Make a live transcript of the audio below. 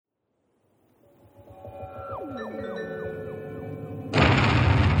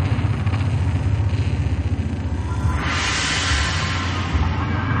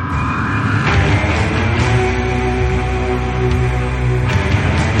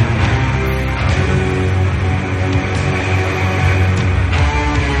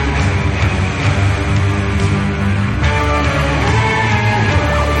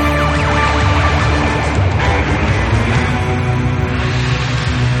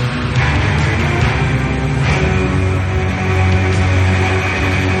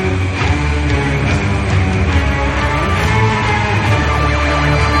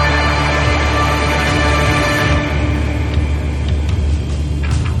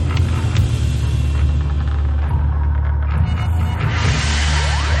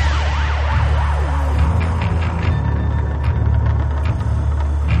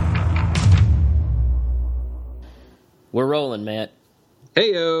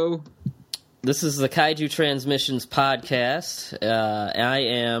Hello. This is the Kaiju Transmissions podcast. I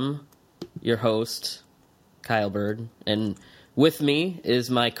am your host, Kyle Byrd, and with me is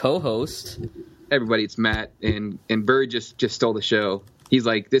my co-host. Hey everybody, it's Matt, and Byrd just stole the show. He's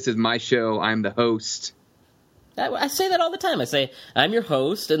like, this is my show, I'm the host. I say that all the time. I say, I'm your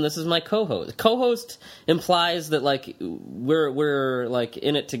host, and this is my co-host. Co-host implies that, like, we're like,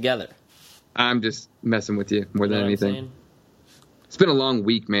 in it together. I'm just messing with you more than anything. It's been a long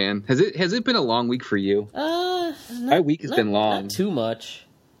week, man. Has it been a long week for you? My week has been long. Not too much.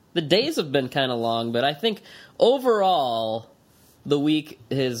 The days have been kind of long, but I think overall the week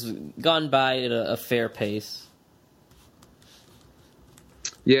has gone by at a fair pace.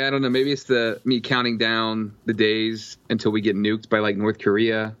 Yeah, I don't know. Maybe it's me counting down the days until we get nuked by like North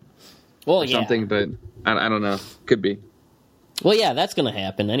Korea or something, but I don't know. Could be. Well, yeah, that's going to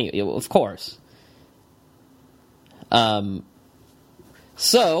happen anyway, of course.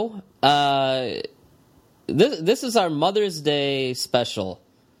 So, this is our Mother's Day special.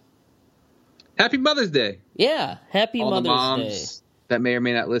 Happy Mother's Day. Yeah, happy All Mother's the moms Day. That may or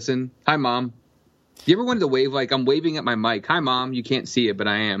may not listen. Hi, Mom. You ever wanted to wave like I'm waving at my mic? Hi, Mom. You can't see it, but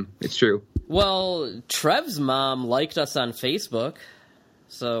I am. It's true. Well, Trev's mom liked us on Facebook,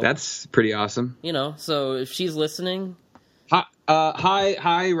 so that's pretty awesome. You know, so if she's listening,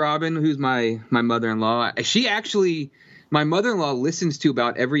 hi, Robin, who's my mother-in-law. My mother-in-law listens to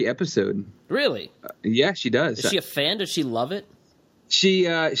about every episode. Really? Yeah, she does. Is she a fan? Does she love it? She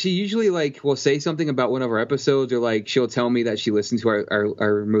usually like will say something about one of our episodes, or like she'll tell me that she listened to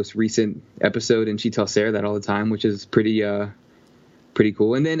our most recent episode, and she tells Sarah that all the time, which is pretty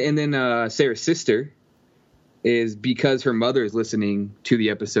cool. And then Sarah's sister is, because her mother is listening to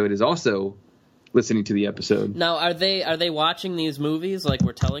the episode, is also listening to the episode. Now, are they watching these movies like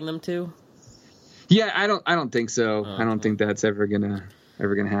we're telling them to? Yeah, I don't think so. I don't think that's ever gonna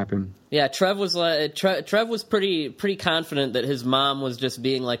happen. Yeah, Trev was pretty confident that his mom was just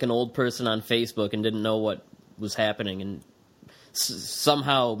being like an old person on Facebook and didn't know what was happening, and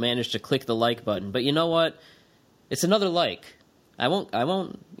somehow managed to click the like button. But you know what? It's another like. I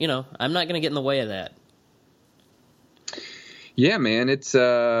won't. You know, I'm not gonna get in the way of that. Yeah, man, it's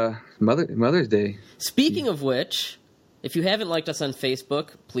Mother's Day. Speaking of which, if you haven't liked us on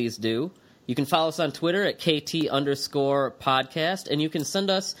Facebook, please do. You can follow us on Twitter at KT_podcast, and you can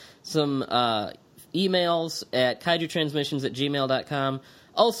send us some emails at kaijutransmissions@gmail.com.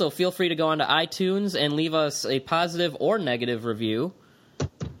 Also, feel free to go onto iTunes and leave us a positive or negative review.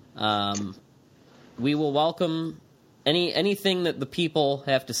 We will welcome anything that the people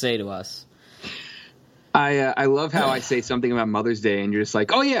have to say to us. I love how I say something about Mother's Day, and you're just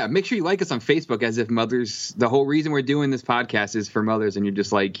like, oh yeah, make sure you like us on Facebook, as if the whole reason we're doing this podcast is for mothers, and you're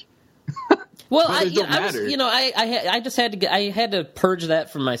just like... Well, I had to purge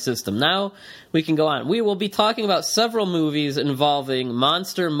that from my system. Now we can go on. We will be talking about several movies involving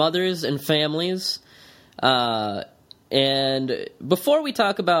monster mothers and families. And before we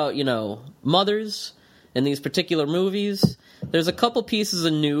talk about, mothers in these particular movies, there's a couple pieces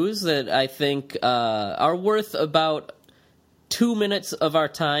of news that I think are worth about 2 minutes of our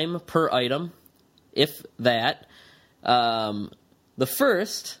time per item, if that. The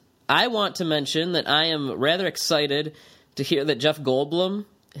first... I want to mention that I am rather excited to hear that Jeff Goldblum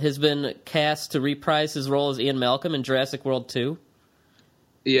has been cast to reprise his role as Ian Malcolm in Jurassic World 2.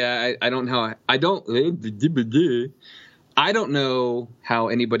 Yeah, I don't know how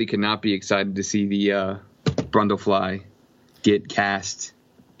anybody could not be excited to see the Brundlefly get cast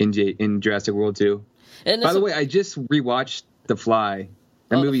in Jurassic World 2. And by the way, I just rewatched The Fly.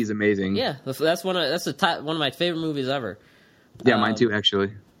 That movie is amazing. Yeah, that's one of my favorite movies ever. Yeah, mine too,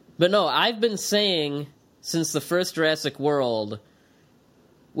 actually. But no, I've been saying since the first Jurassic World,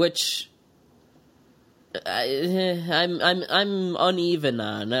 which I'm uneven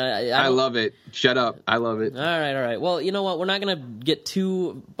on. I love it. Shut up. I love it. All right. Well, you know what? We're not going to get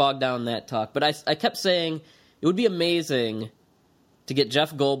too bogged down in that talk. But I kept saying it would be amazing to get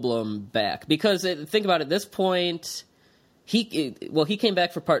Jeff Goldblum back, because think about it. At this point, he came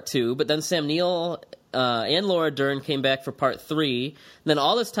back for part 2, but then Sam Neill and Laura Dern came back for part 3. And then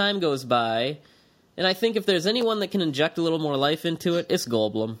all this time goes by, and I think if there's anyone that can inject a little more life into it, it's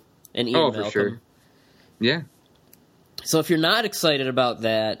Goldblum and Ian Malcolm. For sure. Yeah. So if you're not excited about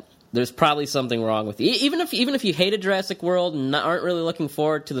that, there's probably something wrong with you. Even if you hated Jurassic World and aren't really looking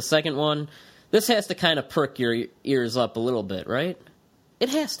forward to the second one, this has to kind of perk your ears up a little bit, right? It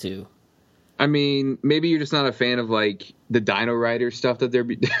has to. I mean, maybe you're just not a fan of like the Dino Rider stuff that they're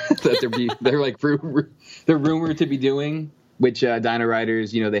rumored to be doing. Which Dino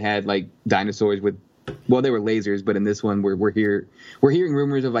Riders, they had like dinosaurs with Well, they were lasers, but in this one, we're hearing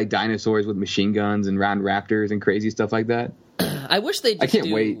rumors of like dinosaurs with machine guns and round raptors and crazy stuff like that. I wish they. I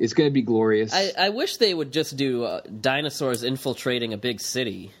can't wait. It's going to be glorious. I wish they would just do dinosaurs infiltrating a big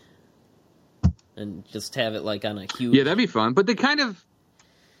city, and just have it like on a huge. Yeah, that'd be fun. But they kind of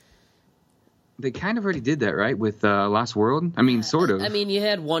already did that, right? With Lost World. I mean, sort of. I mean, you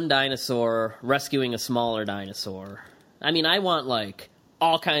had one dinosaur rescuing a smaller dinosaur. I mean, I want like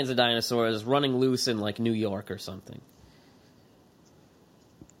all kinds of dinosaurs running loose in like New York or something.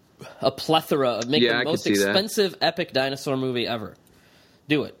 A plethora of make the most expensive epic dinosaur movie ever.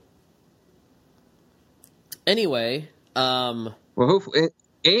 Do it. Anyway, well, hopefully,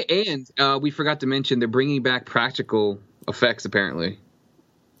 and we forgot to mention they're bringing back practical effects. Apparently,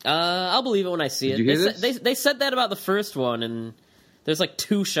 I'll believe it when I see it. Did you hear this? They said that about the first one, and there's like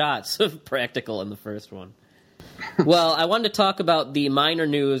 2 shots of practical in the first one. Well, I wanted to talk about the minor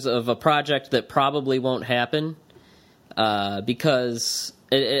news of a project that probably won't happen, because.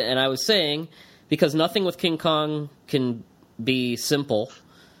 And I was saying, because nothing with King Kong can be simple,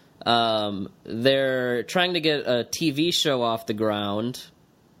 they're trying to get a TV show off the ground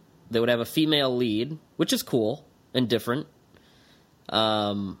that would have a female lead, which is cool and different.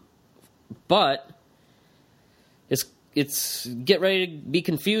 But it's get ready to be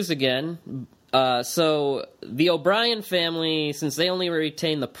confused again. So the O'Brien family, since they only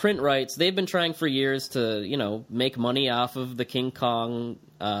retain the print rights, they've been trying for years to, make money off of the King Kong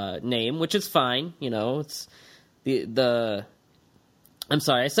name, which is fine. It's the I'm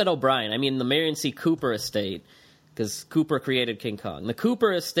sorry, I said O'Brien. I mean the Marion C. Cooper estate, because Cooper created King Kong. The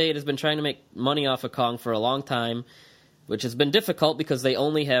Cooper estate has been trying to make money off of Kong for a long time, which has been difficult because they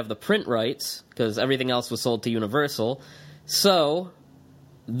only have the print rights, because everything else was sold to Universal. So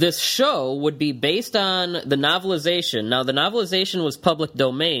this show would be based on the novelization. Now, the novelization was public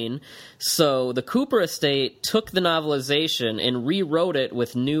domain, so the Cooper estate took the novelization and rewrote it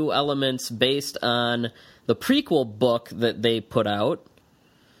with new elements based on the prequel book that they put out.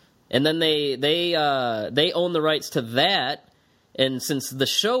 And then they own the rights to that, and since the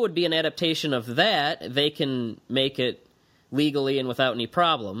show would be an adaptation of that, they can make it legally and without any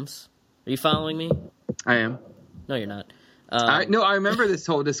problems. Are you following me? I am. No, you're not. I remember this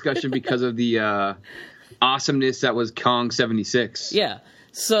whole discussion because of the awesomeness that was Kong 76. Yeah.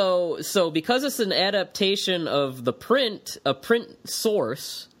 So because it's an adaptation of a print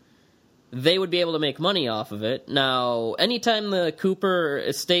source, they would be able to make money off of it. Now, anytime the Cooper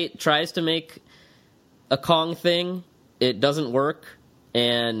estate tries to make a Kong thing, it doesn't work,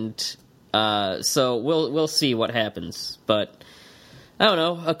 and so we'll see what happens. But I don't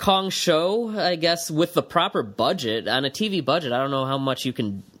know, a Kong show, I guess, with the proper budget, on a TV budget, I don't know how much you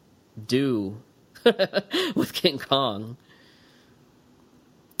can do with King Kong.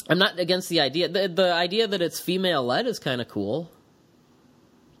 I'm not against the idea. The idea that it's female-led is kind of cool.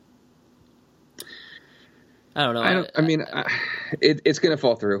 I don't know. It's going to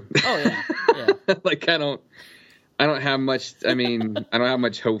fall through. Oh, yeah. Like, I don't have much, I don't have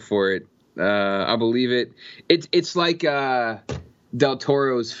much hope for it. I believe it. It's like Del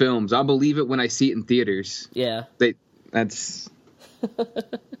Toro's films. I'll believe it when I see it in theaters. Yeah. That's...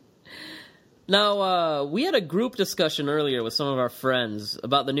 Now, we had a group discussion earlier with some of our friends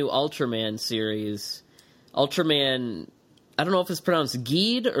about the new Ultraman series. Ultraman, I don't know if it's pronounced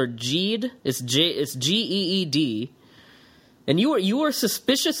Geed or Geed. It's Geed. And you were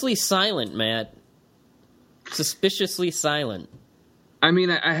suspiciously silent, Matt. Suspiciously silent. I mean,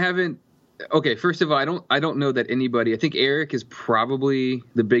 I haven't... Okay, first of all, I don't know that anybody... I think Eric is probably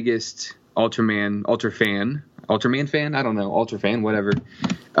the biggest Ultraman fan? I don't know, Ultra fan, whatever.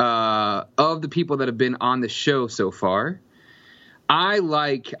 Of the people that have been on the show so far. I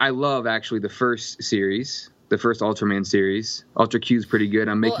love, actually, the first series. The first Ultraman series. Ultra Q's pretty good.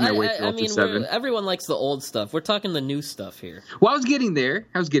 I'm making my way through Ultra 7. Everyone likes the old stuff. We're talking the new stuff here. Well, I was getting there.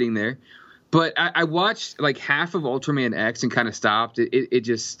 But I watched like half of Ultraman X and kind of stopped.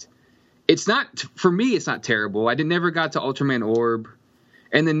 It's not, for me, it's not terrible. I never got to Ultraman Orb.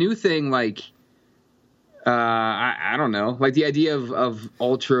 And the new thing, like, I don't know. Like, the idea of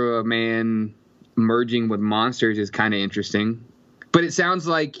Ultraman merging with monsters is kind of interesting. But it sounds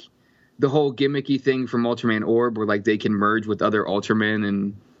like the whole gimmicky thing from Ultraman Orb where, like, they can merge with other Ultramen,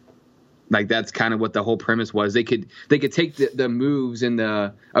 and, like, that's kind of what the whole premise was. They could take the moves and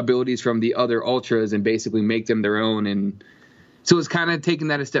the abilities from the other Ultras and basically make them their own, and... So it's kind of taking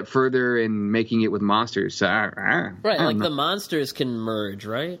that a step further and making it with monsters. So I like the monsters can merge,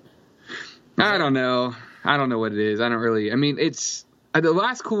 right? I don't know. I don't know what it is. I don't really. I mean, it's the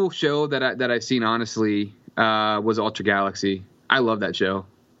last cool show that I've seen, honestly, was Ultra Galaxy. I love that show.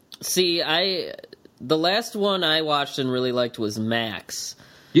 See, The last one I watched and really liked was Max.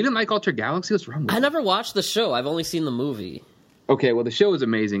 You didn't like Altered Galaxy? What's wrong with you? I never watched the show. I've only seen the movie. Okay, well, the show is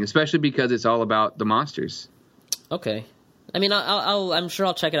amazing, especially because it's all about the monsters. Okay. I mean, I'm sure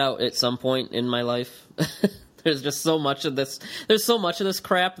I'll check it out at some point in my life. There's just so much of this. There's so much of this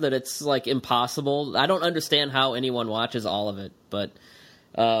crap that it's like impossible. I don't understand how anyone watches all of it. But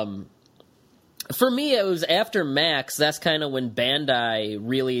for me, it was after Max. That's kind of when Bandai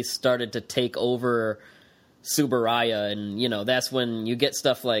really started to take over Subaraya, and that's when you get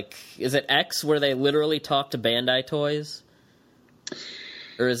stuff like, is it X, where they literally talk to Bandai toys?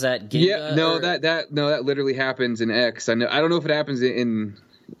 Or is that Ginga? Yeah, no, that literally happens in X. I don't know if it happens in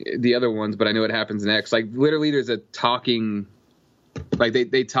the other ones, but I know it happens in X. Like, literally, there's a talking, like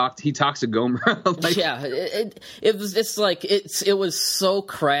they talked. He talks to Gomer. Like, yeah, it was so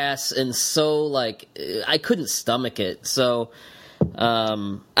crass and so like I couldn't stomach it. So I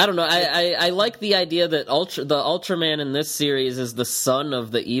don't know. I like the idea that the Ultraman in this series is the son of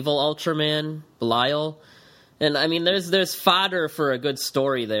the evil Ultraman, Belial. And I mean, there's fodder for a good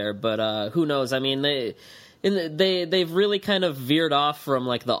story there, but who knows? I mean, they've really kind of veered off from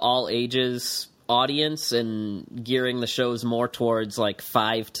like the all ages audience and gearing the shows more towards like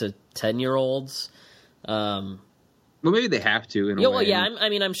 5 to 10-year-olds. Well, maybe they have to. In a way. Well, yeah. I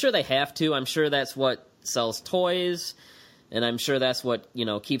mean, I'm sure they have to. I'm sure that's what sells toys, and I'm sure that's what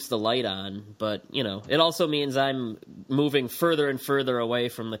keeps the light on. But it also means I'm moving further and further away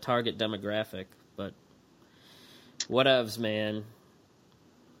from the target demographic. But whatevs, man.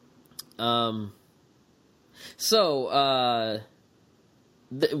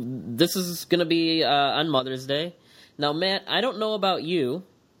 This is going to be on Mother's Day. Now, Matt, I don't know about you,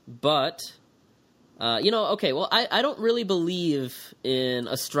 but, okay, well, I don't really believe in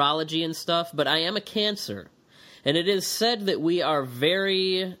astrology and stuff, but I am a Cancer. And it is said that we are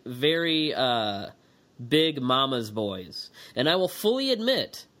very, very big mama's boys. And I will fully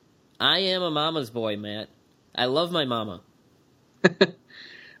admit, I am a mama's boy, Matt. I love my mama.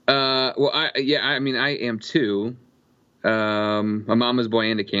 Well, I am too. A mama's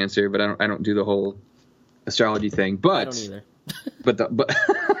boy and a Cancer, but I don't do the whole astrology thing. But I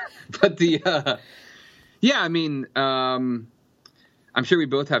don't either. I mean, I'm sure we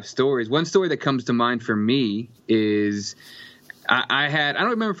both have stories. One story that comes to mind for me is I don't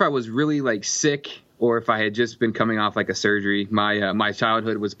remember if I was really like sick or if I had just been coming off like a surgery. My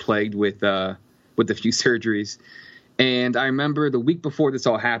childhood was plagued with a few surgeries. And I remember the week before this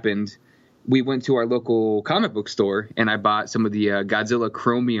all happened, we went to our local comic book store, and I bought some of the Godzilla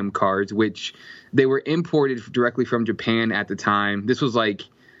Chromium cards, which they were imported directly from Japan at the time. This was like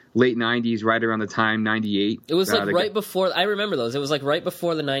late 90s, right around the time, 98. It was like right before, I remember those. It was like right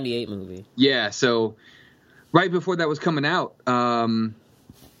before the 98 movie. Yeah, so right before that was coming out, I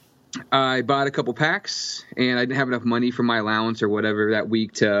bought a couple packs, and I didn't have enough money for my allowance or whatever that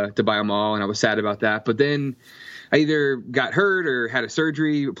week to buy them all, and I was sad about that. But then I either got hurt or had a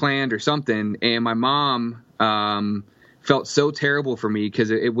surgery planned or something, and my mom felt so terrible for me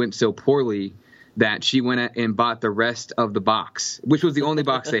because it went so poorly that she went and bought the rest of the box, which was the only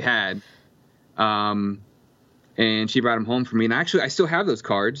box they had. And she brought them home for me. And actually, I still have those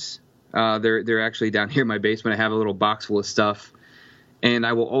cards. They're actually down here in my basement. I have a little box full of stuff, and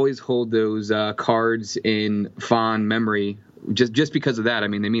I will always hold those cards in fond memory. Just because of that. I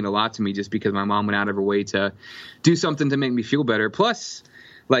mean, they mean a lot to me just because my mom went out of her way to do something to make me feel better. Plus,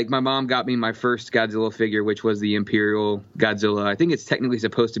 like, my mom got me my first Godzilla figure, which was the Imperial Godzilla. I think it's technically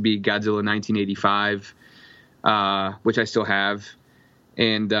supposed to be Godzilla 1985, which I still have.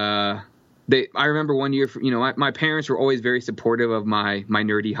 And I remember one year, my parents were always very supportive of my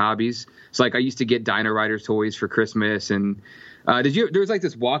nerdy hobbies. So, like, I used to get Dino Rider toys for Christmas, and there was like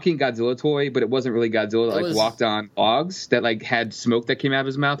this walking Godzilla toy, but it wasn't really Godzilla. It walked on logs that like had smoke that came out of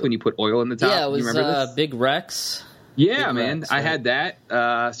his mouth when you put oil in the top. Yeah, it was you remember this? Big Rex. Yeah, Big man, Rex, I had that.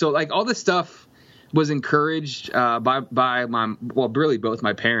 So like all this stuff was encouraged by really both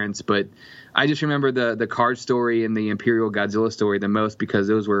my parents, but I just remember the card story and the Imperial Godzilla story the most because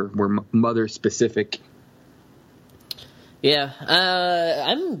those were mother specific. Yeah,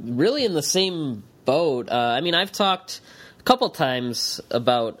 I'm really in the same boat. I mean, I've talked a couple times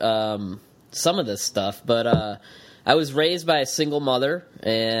about some of this stuff, but I was raised by a single mother,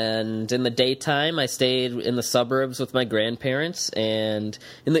 and in the daytime I stayed in the suburbs with my grandparents, and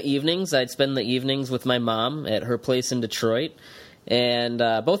in the evenings I'd spend the evenings with my mom at her place in Detroit. And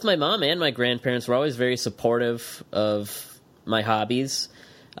both my mom and my grandparents were always very supportive of my hobbies.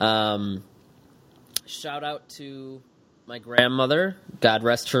 Shout out to my grandmother, God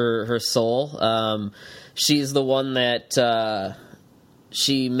rest her soul. She's the one that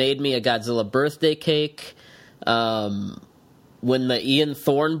She made me a Godzilla birthday cake. When the Ian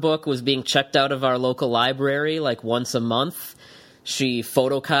Thorne book was being checked out of our local library, like once a month, she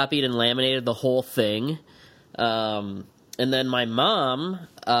photocopied and laminated the whole thing. And then my mom,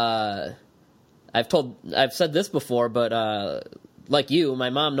 I've said this before, but like you,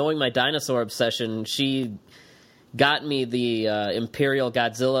 my mom, knowing my dinosaur obsession, she got me the Imperial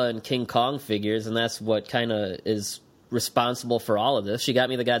Godzilla and King Kong figures, and that's what kind of is responsible for all of this. She got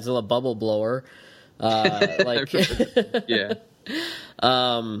me the Godzilla bubble blower. Yeah.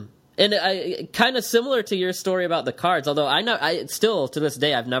 And I kind of similar to your story about the cards, although I still to this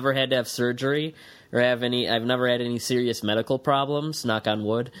day I've never had to have surgery or I've never had any serious medical problems, knock on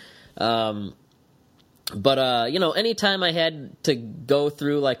wood. But anytime I had to go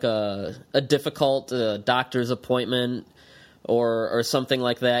through like a difficult doctor's appointment or something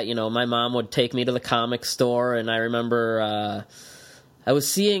like that, my mom would take me to the comic store, and I remember I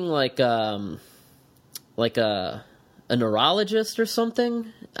was seeing like a neurologist or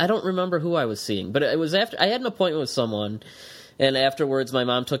something. I don't remember who I was seeing, but it was after I had an appointment with someone, and afterwards my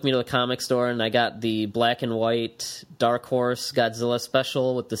mom took me to the comic store, and I got the black and white Dark Horse Godzilla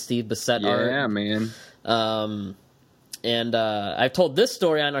special with the Steve Bissette art. Yeah, man. And I've told this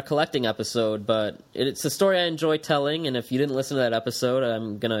story on our collecting episode, but it's a story I enjoy telling, and if you didn't listen to that episode,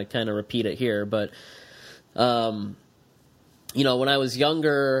 I'm going to kind of repeat it here. But, when I was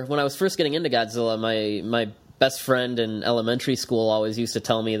younger, when I was first getting into Godzilla, my best friend in elementary school always used to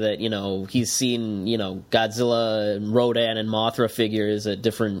tell me that, he's seen, Godzilla and Rodan and Mothra figures at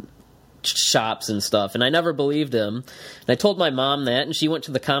different shops and stuff, and I never believed him. And I told my mom that, and she went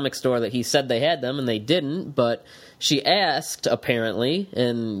to the comic store that he said they had them, and they didn't, but she asked, apparently,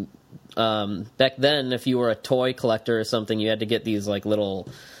 and back then, if you were a toy collector or something, you had to get these, like, little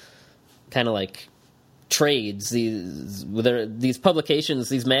kind of, like, trades, these publications,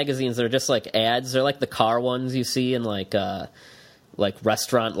 these magazines that are just like ads. They're like the car ones you see in like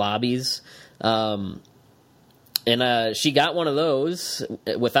restaurant lobbies. And she got one of those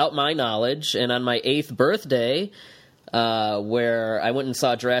without my knowledge. And on my 8th birthday, where I went and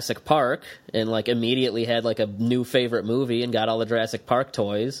saw Jurassic Park and like immediately had like a new favorite movie and got all the Jurassic Park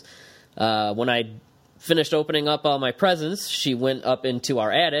toys. When I finished opening up all my presents, she went up into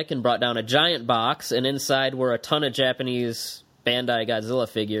our attic and brought down a giant box, and inside were a ton of Japanese Bandai Godzilla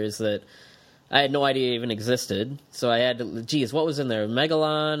figures that I had no idea even existed. So I had to, what was in there?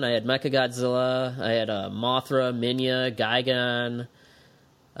 Megalon, I had Mechagodzilla, I had Mothra, Minya, Gigan,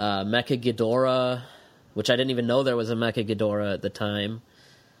 Mecha Ghidorah, which I didn't even know there was a Mecha Ghidorah at the time.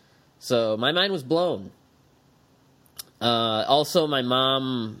 So my mind was blown. Also, my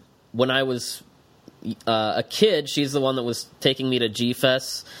mom, when I was a kid, she's the one that was taking me to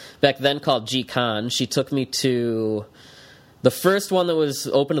G-Fest, back then called G-Con. She took me to the first one that was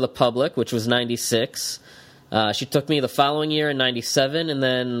open to the public, which was 96. She took me the following year in 97, and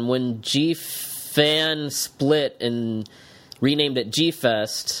then when G-Fan split and renamed it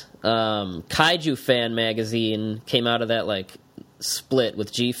G-Fest, Kaiju Fan magazine came out of that like split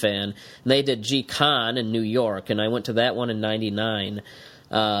with G-Fan, and they did G-Con in New York, and I went to that one in 99.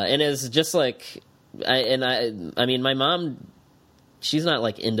 And it's just like, I mean, my mom, she's not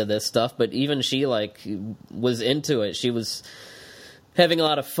like into this stuff, but even she like was into it. She was having a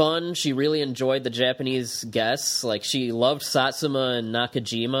lot of fun. She really enjoyed the Japanese guests. Like, she loved Satsuma and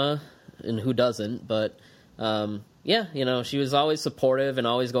Nakajima, and who doesn't? But yeah, she was always supportive and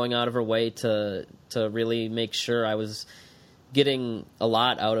always going out of her way to really make sure I was getting a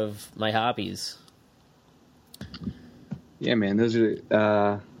lot out of my hobbies. Yeah, man, those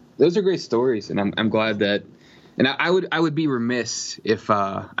are great stories, and I'm glad that. And I would be remiss if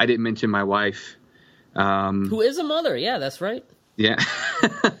I didn't mention my wife, who is a mother. Yeah, that's right. Yeah,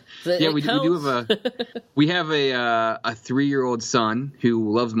 yeah. We do have we have a 3-year-old son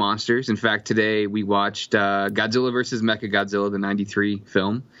who loves monsters. In fact, today we watched Godzilla vs. Mechagodzilla, the '93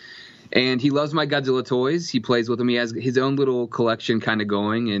 film, and he loves my Godzilla toys. He plays with them. He has his own little collection kind of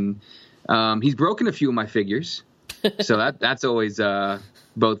going, and he's broken a few of my figures. So that's always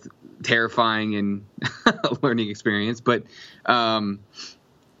both terrifying and a learning experience. But, my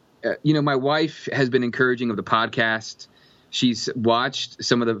wife has been encouraging of the podcast. She's watched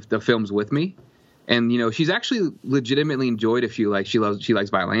some of the films with me. And, she's actually legitimately enjoyed a few. Like, she likes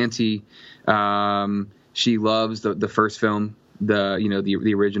Biollante. She loves the first film,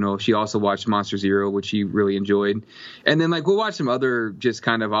 the original. She also watched Monster Zero, which she really enjoyed. And then, like, we'll watch some other just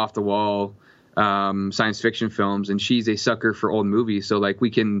kind of off the wall science fiction films, and she's a sucker for old movies, so like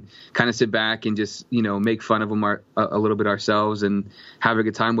we can kind of sit back and just make fun of them a little bit ourselves and have a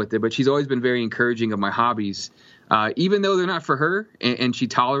good time with it. But she's always been very encouraging of my hobbies, even though they're not for her, and she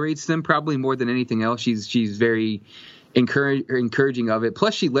tolerates them probably more than anything else. She's very encouraging of it.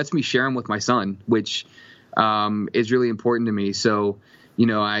 Plus, she lets me share them with my son, which is really important to me. So,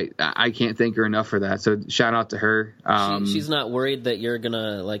 I can't thank her enough for that. So shout out to her. She's not worried that you're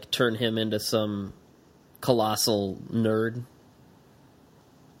gonna like turn him into some colossal nerd.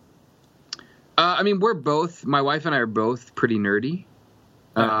 I mean, my wife and I are both pretty nerdy.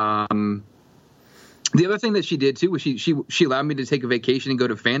 The other thing that she did too was she allowed me to take a vacation and go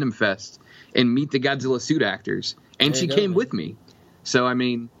to Fandom Fest and meet the Godzilla suit acters, and she came with me. So I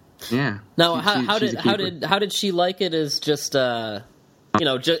mean, yeah. Now, how did she like it? As just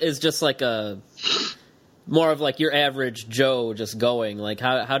is just like a more of like your average Joe just going. Like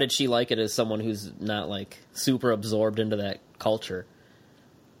how did she like it as someone who's not like super absorbed into that culture?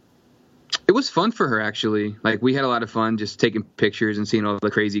 It was fun for her, actually. Like, we had a lot of fun just taking pictures and seeing all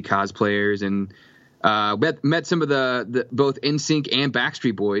the crazy cosplayers, and met some of the both NSYNC and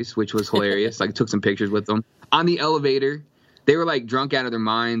Backstreet Boys, which was hilarious. Like, took some pictures with them on the elevator. They were like drunk out of their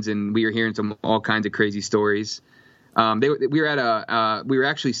minds, and we were hearing all kinds of crazy stories. We were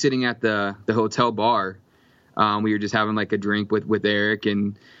actually sitting at the hotel bar. We were just having like a drink with Eric,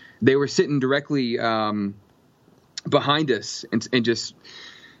 and they were sitting directly behind us, and just.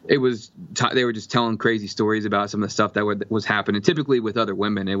 They were just telling crazy stories about some of the stuff that was happening. Typically with other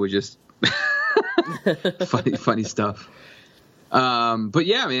women, it was just funny stuff. But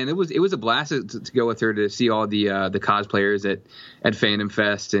yeah, man, it was a blast to go with her to see all the cosplayers at Fandom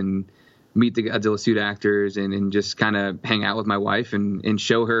Fest and meet the Godzilla suit actors and just kind of hang out with my wife and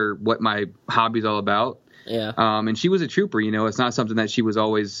show her what my hobby's all about. Yeah. And she was a trooper. It's not something that she was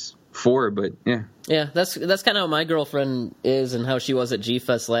always for, but yeah. Yeah, that's kind of how my girlfriend is and how she was at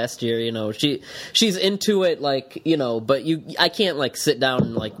G-Fest last year. She's into it, like, but I can't like sit down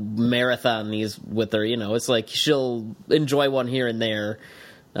and like marathon these with her. It's like she'll enjoy one here and there.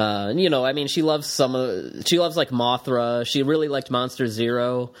 I mean, she loves like Mothra. She really liked Monster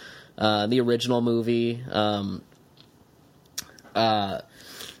Zero, the original movie. And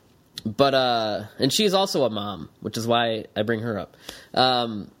she's also a mom, which is why I bring her up.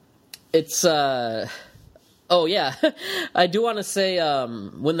 It's oh yeah, I do want to say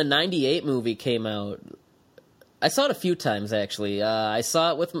when the '98 movie came out, I saw it a few times actually. I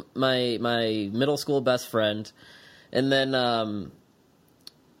saw it with my middle school best friend, and then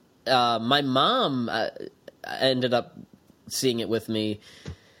my mom ended up seeing it with me,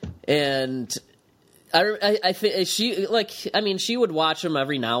 and I think she she would watch them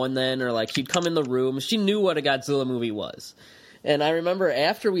every now and then, or like she'd come in the room. She knew what a Godzilla movie was. And I remember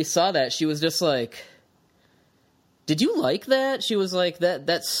after we saw that, she was just like, "Did you like that?" She was like,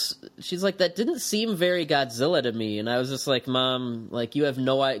 she's like, "That didn't seem very Godzilla to me." And I was just like, "Mom, like, you have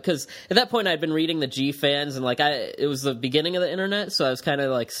no idea." Because at that point, I'd been reading the G fans, and like, it was the beginning of the internet, so I was kind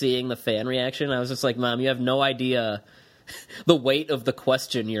of like seeing the fan reaction. I was just like, "Mom, you have no idea the weight of the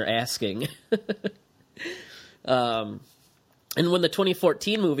question you're asking." And when the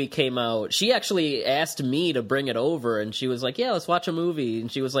 2014 movie came out, she actually asked me to bring it over, and she was like, "Yeah, let's watch a movie."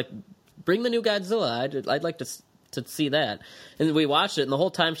 And she was like, "Bring the new Godzilla. I'd like to see that." And we watched it, and the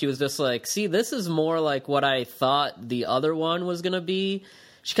whole time she was just like, "See, this is more like what I thought the other one was going to be."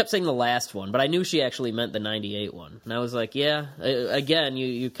 She kept saying the last one, but I knew she actually meant the 98 one. And I was like, yeah, again,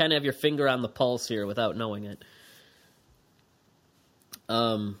 you kind of have your finger on the pulse here without knowing it.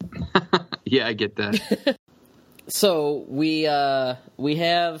 Yeah, I get that. So we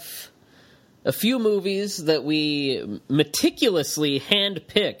have a few movies that we meticulously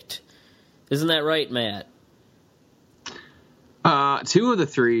handpicked. Isn't that right, Matt? 2 of the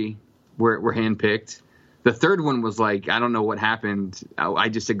 3 were handpicked. The third one was like, I don't know what happened. I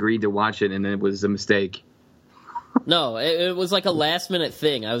just agreed to watch it, and it was a mistake. No, it was like a last-minute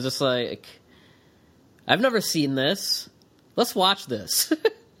thing. I was just like, I've never seen this. Let's watch this.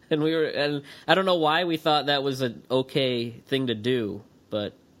 And I don't know why we thought that was an okay thing to do,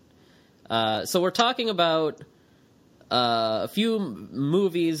 but so we're talking about a few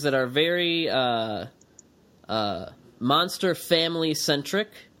movies that are very monster family centric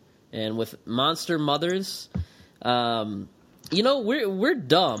and with monster mothers. We're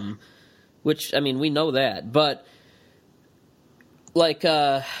dumb, which, I mean, we know that, but like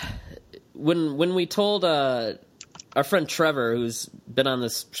when we told our friend Trevor, who's been on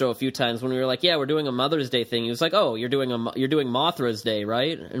this show a few times, when we were like, "Yeah, we're doing a Mother's Day thing," he was like, "Oh, you're doing Mothra's Day,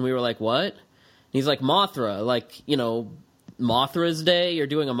 right?" And we were like, "What?" And he's like, "Mothra, like, Mothra's Day. You're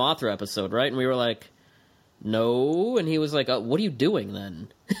doing a Mothra episode, right?" And we were like, "No." And he was like, "What are you doing then?"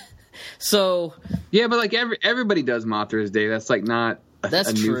 So yeah, but like everybody does Mothra's Day. That's like not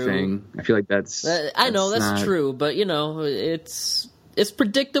a new thing. I feel like that's true, but it's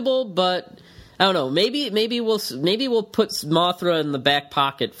predictable. But I don't know. Maybe we'll put Mothra in the back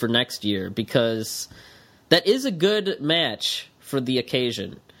pocket for next year, because that is a good match for the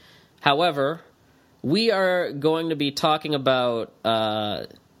occasion. However, we are going to be talking about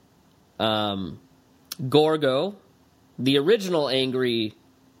Gorgo, the original angry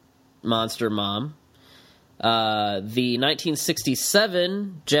monster mom, the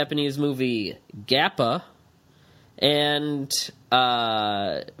 1967 Japanese movie Gappa, and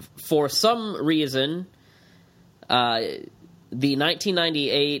for some reason, the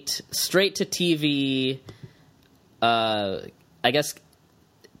 1998 straight-to-TV, I guess,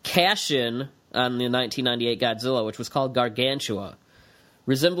 cash-in on the 1998 Godzilla, which was called Gargantua,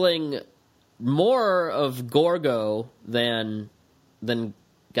 resembling more of Gorgo than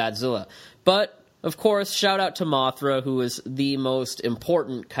Godzilla. But, of course, shout out to Mothra, who is the most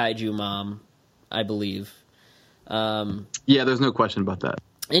important kaiju mom, I believe. Yeah, there's no question about that.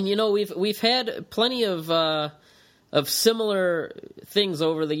 And we've had plenty of similar things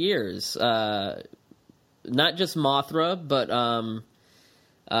over the years. Not just Mothra, but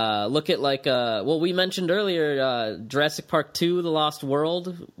look at we mentioned earlier Jurassic Park 2: The Lost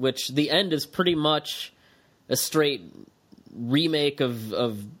World, which the end is pretty much a straight remake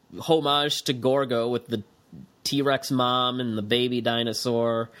of homage to Gorgo with the T-Rex mom and the baby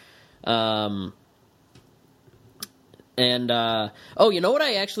dinosaur. You know what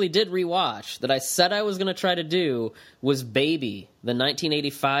I actually did rewatch that I said I was going to try to do was Baby, the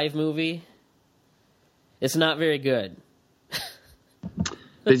 1985 movie. It's not very good.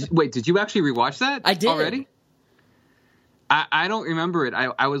 Did you actually rewatch that? I did. Already? I don't remember it.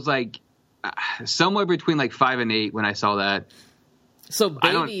 I was like somewhere between like 5 and 8 when I saw that. So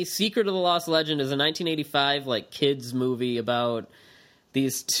Baby, Secret of the Lost Legend is a 1985 like kids movie about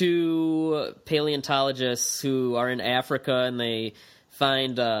these two paleontologists who are in Africa, and they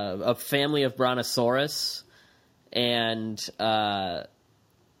find a family of brontosaurus, and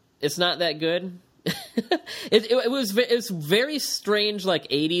it's not that good. It was very strange, like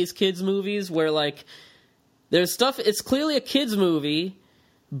 80s kids movies where like there's stuff. It's clearly a kids movie,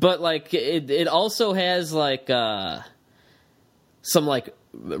 but like it also has like some like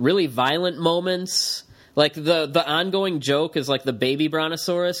really violent moments. Like the ongoing joke is like the baby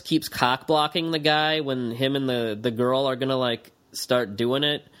brontosaurus keeps cock blocking the guy when him and the girl are gonna like start doing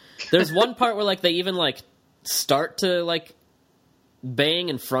it. There's one part where like they even like start to like bang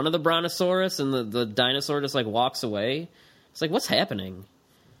in front of the brontosaurus, and the dinosaur just like walks away. It's like, what's happening?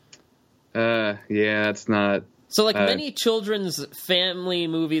 Yeah, it's not. So like many children's family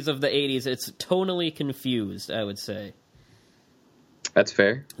movies of the 80s, it's tonally confused, I would say. That's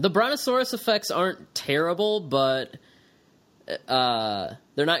fair. The brontosaurus effects aren't terrible, but they're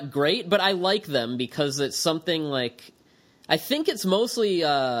not great. But I like them because it's something like, I think it's mostly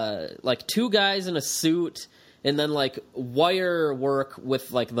like two guys in a suit and then like wire work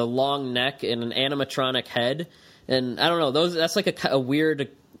with like the long neck and an animatronic head. And I don't know, that's like a weird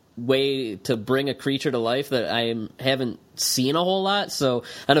way to bring a creature to life that I haven't seen a whole lot. So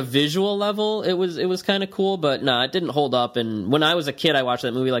on a visual level, it was kind of cool, but no, it didn't hold up. And when I was a kid, I watched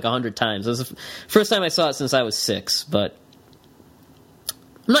that movie like 100 times. It was the first time I saw it since I was 6. But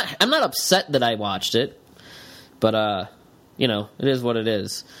I'm not upset that I watched it, but it is what it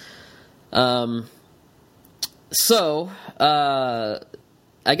is. So I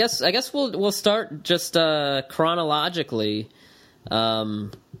guess we'll start just chronologically.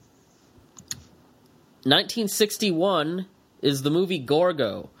 1961 is the movie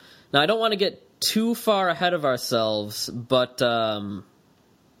Gorgo. Now, I don't want to get too far ahead of ourselves, but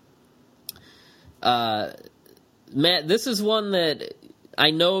Matt, this is one that I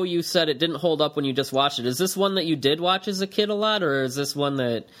know you said it didn't hold up when you just watched it. Is this one that you did watch as a kid a lot, or is this one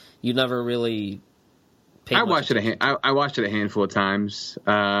that you never really paid much attention? I watched it a handful of times.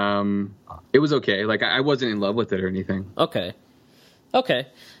 It was okay. Like, I wasn't in love with it or anything. Okay.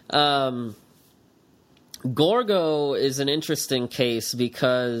 Gorgo is an interesting case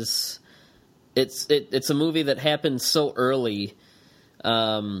because it's a movie that happened so early.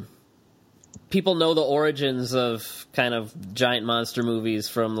 People know the origins of kind of giant monster movies,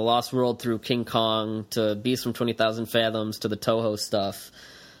 from The Lost World through King Kong to Beast from 20,000 Fathoms to the Toho stuff.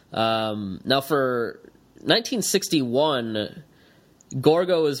 Now, for 1961,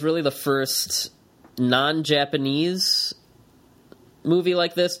 Gorgo is really the first non-Japanese movie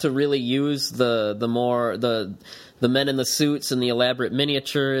like this to really use the men in the suits and the elaborate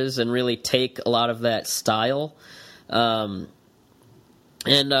miniatures and really take a lot of that style.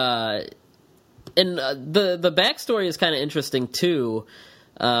 the backstory is kind of interesting too.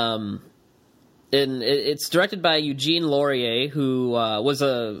 And it's directed by Eugene Laurier, who was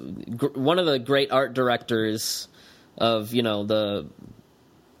one of the great art directors of the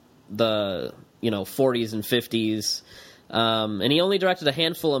 40s and 50s. And he only directed a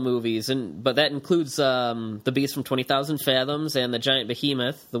handful of movies, but that includes The Beast from 20,000 Fathoms and The Giant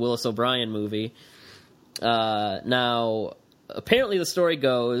Behemoth, the Willis O'Brien movie. Now, apparently the story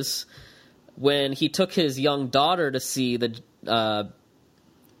goes, when he took his young daughter to see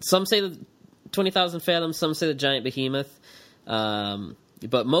some say the 20,000 Fathoms, some say The Giant Behemoth,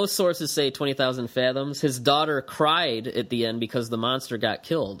 but most sources say 20,000 Fathoms. His daughter cried at the end because the monster got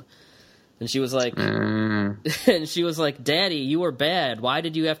killed. And she was like, Daddy, you were bad. Why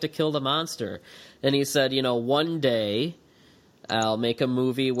did you have to kill the monster? And he said, one day I'll make a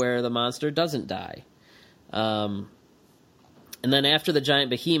movie where the monster doesn't die. And then after The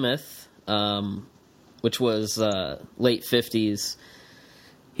Giant Behemoth, which was late 50s,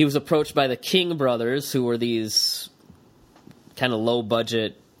 he was approached by the King brothers, who were these kind of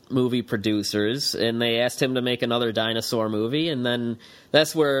low-budget movie producers, and they asked him to make another dinosaur movie, and then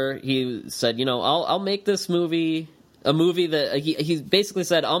that's where he said, I'll make this movie, a movie that he basically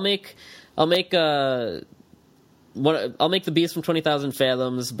said, I'll make The Beast from 20,000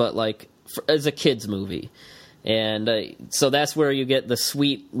 Fathoms, but as a kids movie. And so that's where you get the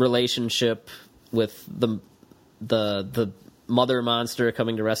sweet relationship with the mother monster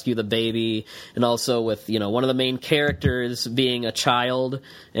coming to rescue the baby, and also with one of the main characters being a child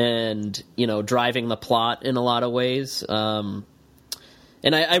and driving the plot in a lot of ways. And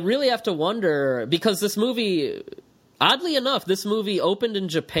I really have to wonder, because this movie, oddly enough, this movie opened in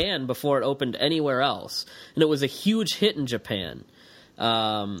Japan before it opened anywhere else, and it was a huge hit in Japan.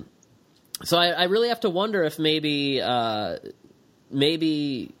 So I really have to wonder if maybe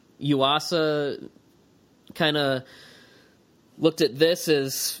Yuasa kind of looked at this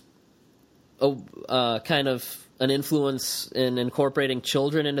as a kind of an influence in incorporating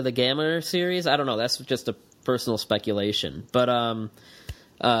children into the Gamma series. I don't know. That's just a personal speculation. But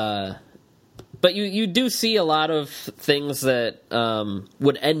you do see a lot of things that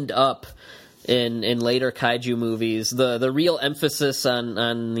would end up in later kaiju movies. The real emphasis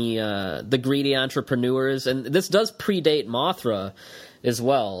on the greedy entrepreneurs, and this does predate Mothra as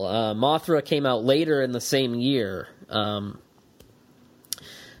well. Mothra came out later in the same year.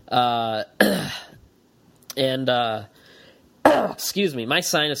 Excuse me, my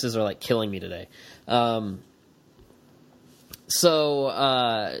sinuses are killing me today.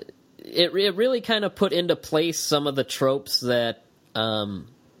 So it really kind of put into place some of the tropes that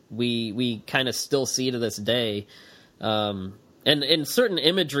we kind of still see to this day. And certain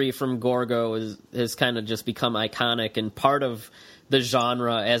imagery from Gorgo has kind of just become iconic and part of the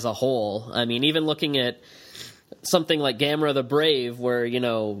genre as a whole. I mean, even looking at something like Gamera the Brave, where,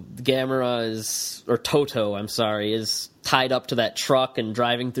 Gamera Toto, is tied up to that truck and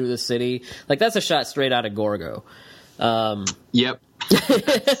driving through the city. That's a shot straight out of Gorgo. Yep.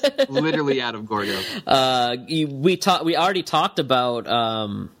 Literally out of Gorgo. We already talked about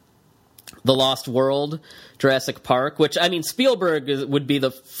The Lost World, Jurassic Park, which, Spielberg would be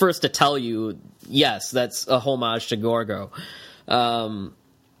the first to tell you, yes, that's a homage to Gorgo. And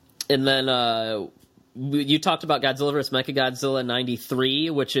then you talked about Godzilla vs. Mechagodzilla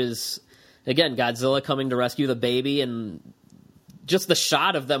 93, which is, again, Godzilla coming to rescue the baby, and just the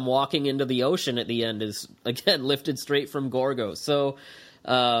shot of them walking into the ocean at the end is, again, lifted straight from Gorgo. So,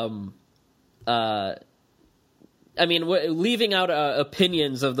 leaving out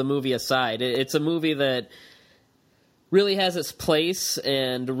opinions of the movie aside, it's a movie that really has its place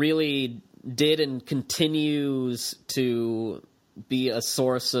and really did and continues to be a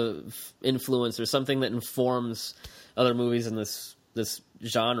source of influence or something that informs other movies in this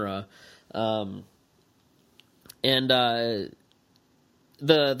genre. The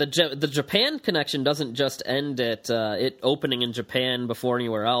Japan connection doesn't just end at it opening in Japan before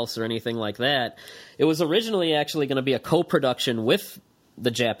anywhere else or anything like that. It was originally actually going to be a co-production with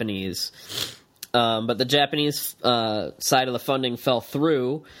the Japanese, but the Japanese side of the funding fell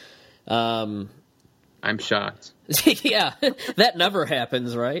through. I'm shocked. Yeah, that never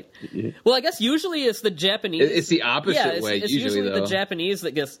happens, right? Yeah. Well, I guess usually it's the Japanese. It's the opposite way. It's usually the Japanese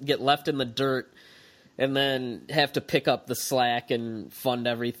that get left in the dirt and then have to pick up the slack and fund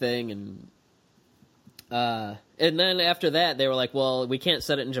everything. And then after that, they were like, well, we can't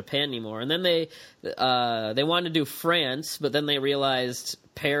set it in Japan anymore. And then they wanted to do France, but then they realized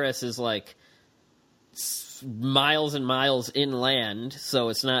Paris is miles and miles inland, so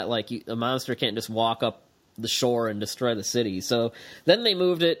it's not like a monster can't just walk up the shore and destroy the city. So then they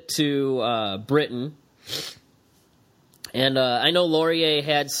moved it to Britain. And I know Laurier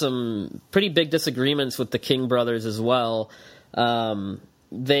had some pretty big disagreements with the King brothers as well.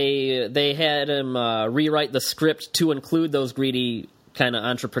 They had him rewrite the script to include those greedy kind of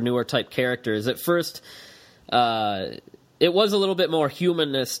entrepreneur-type characters. At first, it was a little bit more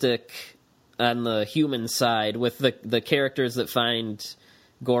humanistic on the human side, with the characters that find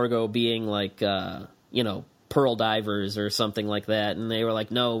Gorgo being like, pearl divers or something like that. And they were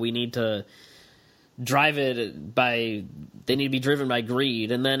like, no, we need to drive it by... They need to be driven by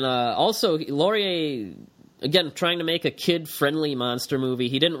greed. And then also, Laurier, again, trying to make a kid-friendly monster movie,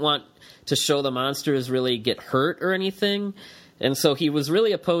 he didn't want to show the monsters really get hurt or anything. And so he was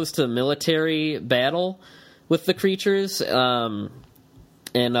really opposed to military battle with the creatures. And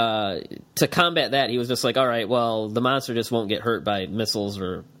to combat that, he was just like, all right, well, the monster just won't get hurt by missiles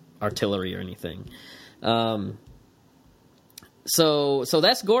or artillery or anything. So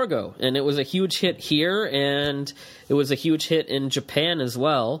that's Gorgo, and it was a huge hit here, and it was a huge hit in Japan as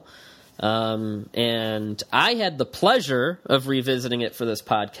well. And I had the pleasure of revisiting it for this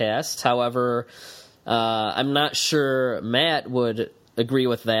podcast. However, I'm not sure Matt would agree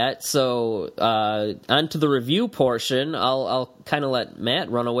with that. So on to the review portion. I'll kind of let Matt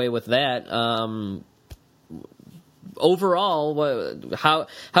run away with that. Overall, how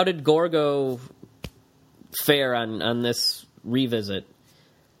did Gorgo fare on this revisit?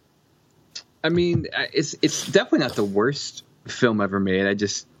 I mean, it's definitely not the worst film ever made.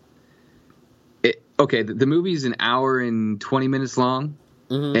 The movie's an hour and 20 minutes long,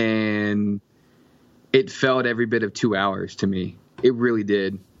 and it felt every bit of 2 hours to me. It really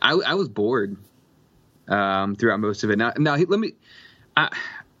did. I was bored throughout most of it. Now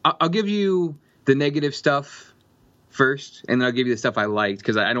I'll give you the negative stuff first, and then I'll give you the stuff I liked,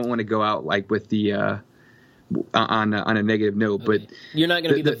 because I don't want to go out like with the on a negative note. Okay. But you're not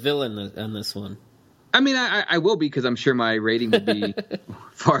going to be the villain on this one. I mean, I will be, because I'm sure my rating would be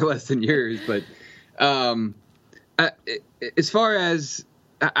far less than yours. But as far as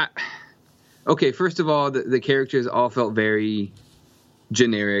first of all, the characters all felt very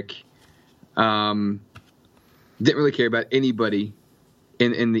generic. Didn't really care about anybody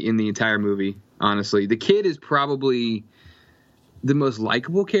in the entire movie. Honestly, the kid is probably the most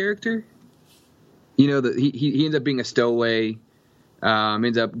likable character. He ends up being a stowaway.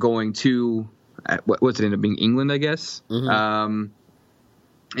 Ends up going to what's it end up being, England, I guess. And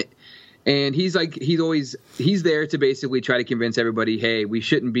he's there to basically try to convince everybody, hey, we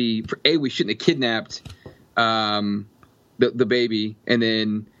shouldn't have kidnapped the baby, and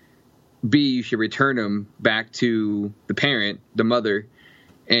then B, you should return him back to the parent, the mother.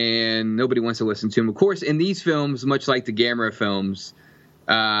 And nobody wants to listen to him. Of course, in these films, much like the Gamera films,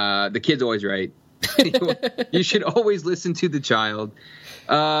 the kid's always right. You should always listen to the child.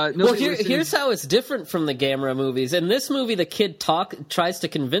 Here's how it's different from the Gamera movies. In this movie, the kid tries to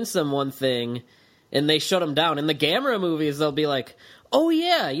convince them one thing, and they shut him down. In the Gamera movies, they'll be like, oh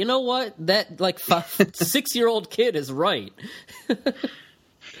yeah, you know what? That 6-year-old kid is right.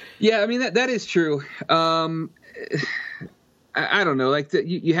 Yeah, I mean, that is true. I don't know. Like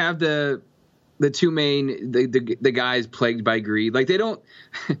you have the two main the guys plagued by greed. Like they don't.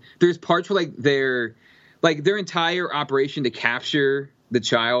 There's parts where their entire operation to capture the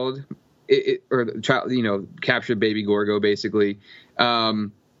child, or the child, capture baby Gorgo, basically.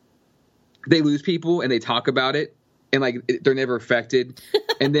 They lose people and they talk about it, and they're never affected.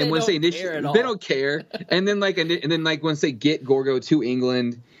 And then once they don't care. And then once they get Gorgo to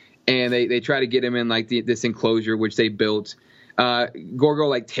England, and they try to get him in this enclosure which they built.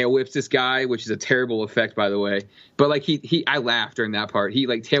 Gorgo tail whips this guy, which is a terrible effect, by the way. But I laughed during that part. He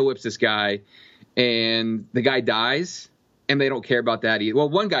tail whips this guy, and the guy dies, and they don't care about that either. Well,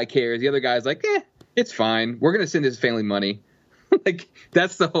 one guy cares. The other guy's like, it's fine. We're gonna send his family money.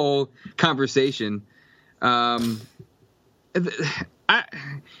 That's the whole conversation. It's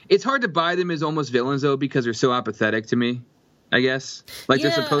hard to buy them as almost villains though, because they're so apathetic to me. I guess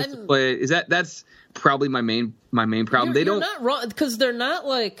they're supposed to play. That's probably my main problem. You're not wrong, because they're not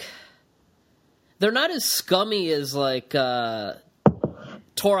as scummy as Torahata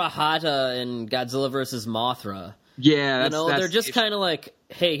in Godzilla vs. Mothra. Yeah, they're just kind of like,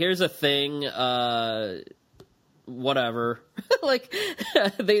 hey, here's a thing, whatever.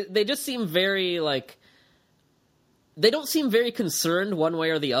 They just seem very they don't seem very concerned one way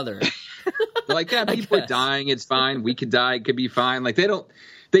or the other. People are dying, it's fine. We could die, it could be fine.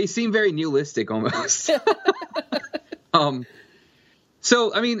 They seem very nihilistic almost.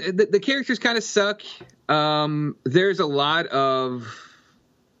 So, I mean, the characters kind of suck. There's a lot of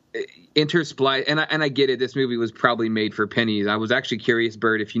intersplice, and I get it. This movie was probably made for pennies. I was actually curious,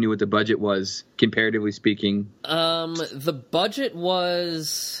 Byrd, if you knew what the budget was, comparatively speaking. The budget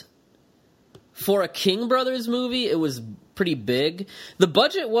was, for a King Brothers movie, it was pretty big. The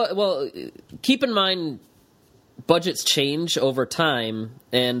budget was, well, keep in mind, budgets change over time,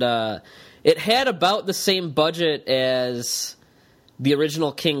 and it had about the same budget as the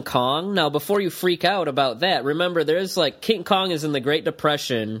original King Kong. Now, before you freak out about that, remember, there's like, King Kong is in the Great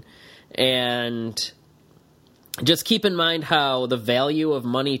Depression, and just keep in mind how the value of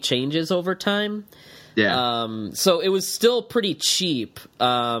money changes over time. Yeah. So it was still pretty cheap.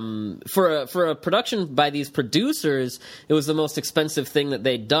 For a production by these producers, it was the most expensive thing that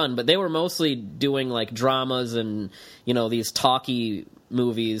they'd done, but they were mostly doing like dramas and, you know, these talky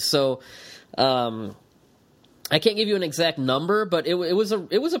movies. So, I can't give you an exact number, but it was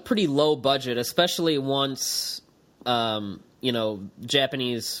a pretty low budget, especially once you know,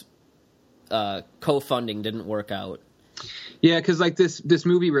 Japanese co-funding didn't work out. Yeah, because like this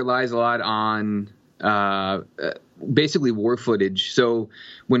movie relies a lot on basically war footage. So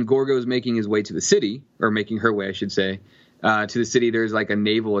when Gorgo is making his way to the city, or making her way, I should say, to the city, there's like a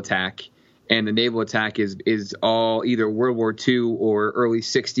naval attack, and the naval attack is all either World War II or early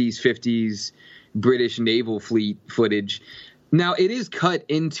 60s, 50s. British naval fleet footage. Now, it is cut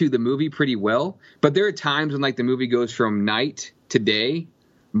into the movie pretty well, but there are times when like the movie goes from night to day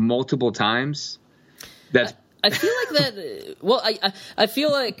multiple times. That's I feel like that. Well, I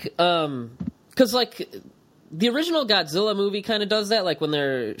feel like because like the original Godzilla movie kind of does that, like when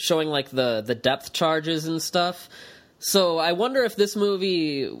they're showing like the depth charges and stuff. So I wonder if this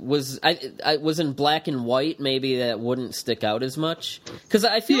movie was I was in black and white, maybe that wouldn't stick out as much. Because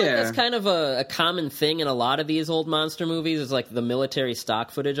I feel like that's kind of a common thing in a lot of these old monster movies, is like the military stock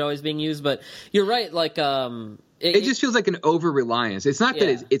footage always being used. But you're right, like it just feels like an over-reliance. It's not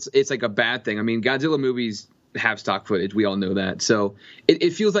that it's like a bad thing. I mean, Godzilla movies have stock footage. We all know that. So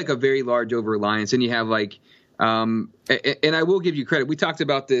it feels like a very large over-reliance. And you have like and I will give you credit. We talked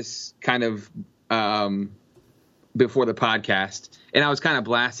about this kind of before the podcast, and I was kind of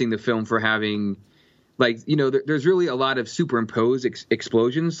blasting the film for having, like, you know, there's really a lot of superimposed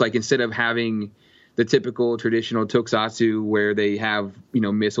explosions. Like, instead of having the typical traditional tokusatsu where they have, you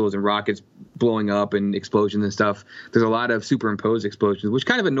know, missiles and rockets blowing up and explosions and stuff, there's a lot of superimposed explosions, which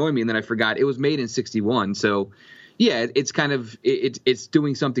kind of annoyed me. And then I forgot it was made in 1961. So yeah, it's kind of, it's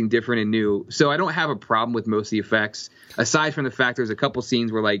doing something different and new. So I don't have a problem with most of the effects, aside from the fact there's a couple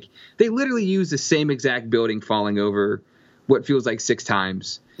scenes where, like, they literally use the same exact building falling over what feels like 6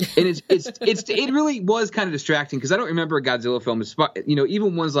 times. And it really was kind of distracting, because I don't remember a Godzilla film, you know,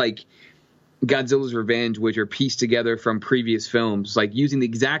 even ones like Godzilla's Revenge, which are pieced together from previous films, like using the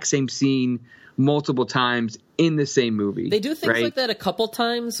exact same scene multiple times in the same movie. They do things like that a couple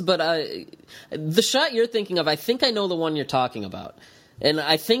times, but the shot you're thinking of, I think I know the one you're talking about. And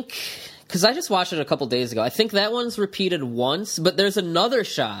I think, because I just watched it a couple days ago, I think that one's repeated once, but there's another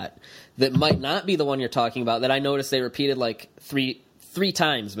shot that might not be the one you're talking about that I noticed they repeated like three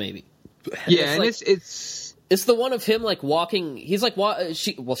times maybe. Yeah, and like, it's the one of him like walking. He's like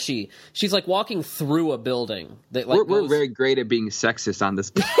she's like walking through a building. That like we're very great at being sexist on this.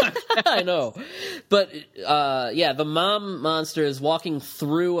 I know, but yeah, the mom monster is walking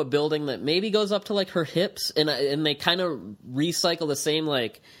through a building that maybe goes up to like her hips, and they kind of recycle the same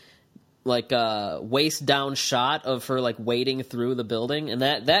like waist down shot of her like wading through the building, and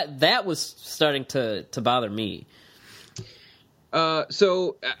that was starting to bother me.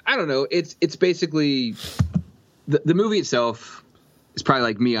 So I don't know. It's basically the movie itself is probably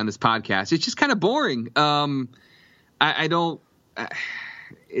like me on this podcast. It's just kind of boring. I don't.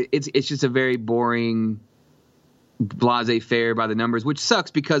 It's just a very boring, blasé fare by the numbers, which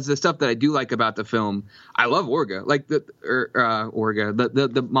sucks, because the stuff that I do like about the film, I love Orga, like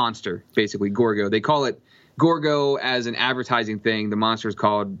the monster, basically Gorgo. They call it Gorgo as an advertising thing. The monster is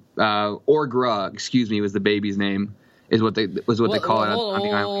called Orgra. Excuse me, was the baby's name. Is what they call it on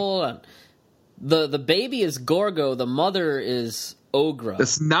the island. Hold on. The baby is Gorgo. The mother is Ogra.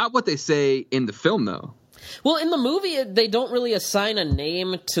 That's not what they say in the film, though. Well, in the movie, they don't really assign a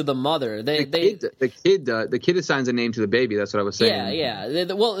name to the mother. The kid assigns a name to the baby. That's what I was saying.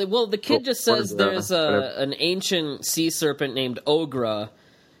 Yeah. Well, the kid just says there's an ancient sea serpent named Ogra,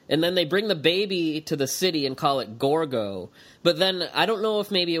 and then they bring the baby to the city and call it Gorgo. But then I don't know if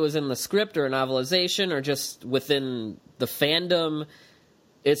maybe it was in the script or a novelization or just within the fandom,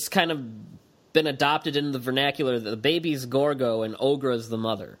 it's kind of been adopted into the vernacular that the baby's Gorgo and Ogra's the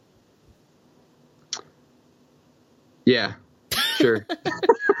mother. Yeah, sure.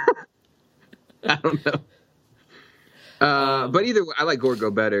 I don't know. But either way, I like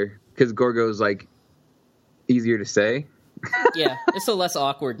Gorgo better because Gorgo's like easier to say. Yeah, it's a less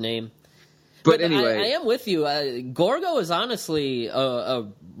awkward name. But anyway, I am with you. Gorgo is honestly a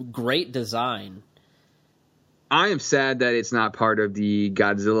great design. I am sad that it's not part of the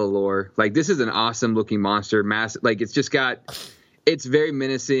Godzilla lore. Like, this is an awesome looking monster. Massive, like it's it's very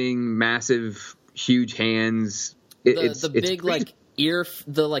menacing, massive, huge hands. The big like ear,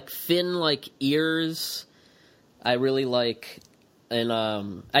 the like fin like ears. I really like, and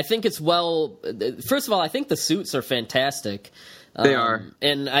I think it's well. First of all, I think the suits are fantastic. They are,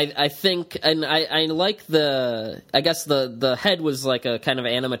 and I think, and I like I guess the head was like a kind of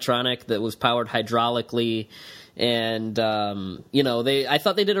animatronic that was powered hydraulically, and I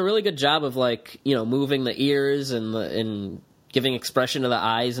thought they did a really good job of like moving the ears and giving expression to the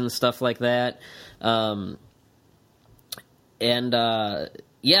eyes and stuff like that, the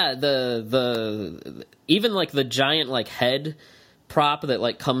even like the giant like head prop that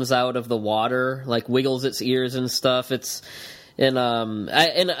like comes out of the water like wiggles its ears and stuff. One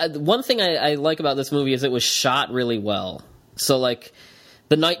thing I like about this movie is it was shot really well. So like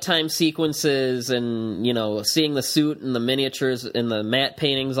the nighttime sequences and seeing the suit and the miniatures and the matte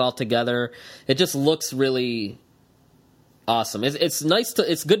paintings all together, it just looks really awesome. It's nice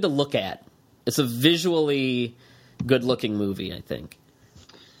it's good to look at. It's a visually good looking movie, I think.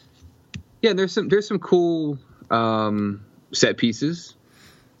 Yeah, there's some cool set pieces.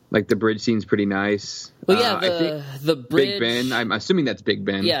 Like the bridge scene's pretty nice. Well, yeah, the bridge. Big Ben. I'm assuming that's Big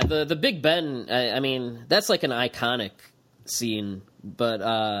Ben. Yeah, the Big Ben. I mean, that's like an iconic scene. But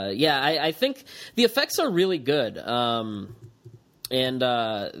I think the effects are really good. And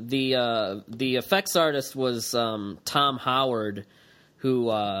the effects artist was Tom Howard,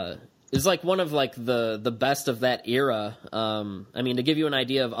 who is like one of like the best of that era. I mean, to give you an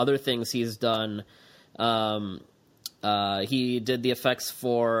idea of other things he's done. He did the effects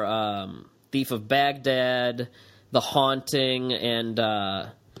for Thief of Baghdad, The Haunting, and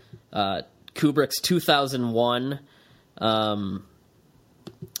Kubrick's 2001.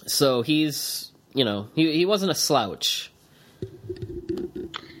 So he's, he wasn't a slouch.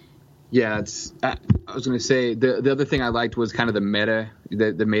 Yeah, I was going to say the other thing I liked was kind of the meta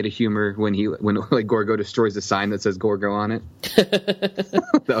humor when like Gorgo destroys the sign that says Gorgo on it.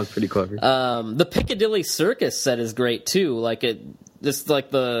 That was pretty clever. The Piccadilly Circus set is great too. Like that's true.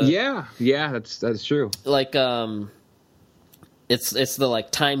 Like it's the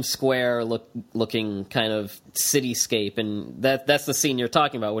like Times Square looking kind of cityscape, and that's the scene you're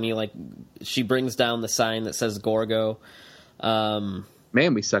talking about when she brings down the sign that says Gorgo.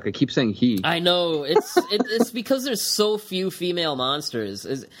 Man, we suck. I keep saying he. I know. It's because there's so few female monsters.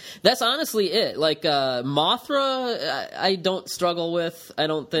 That's honestly it. Like Mothra, I don't struggle with. I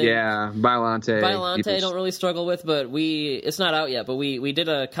don't think. Yeah, Bylante I don't really struggle with, but it's not out yet. But we did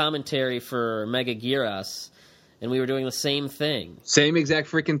a commentary for Mega Gyros, and we were doing the same thing. Same exact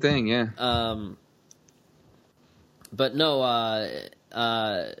freaking thing, yeah. But no.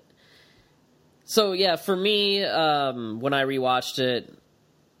 So yeah, for me, when I rewatched it.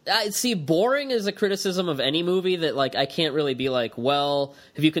 Boring is a criticism of any movie that, like, I can't really be like, well,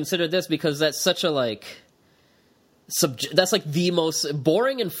 have you considered this? Because that's such a, like, that's, like, the most...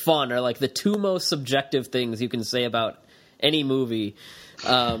 Boring and fun are, like, the two most subjective things you can say about any movie.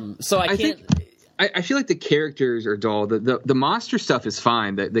 So I can't... I feel like the characters are dull. The monster stuff is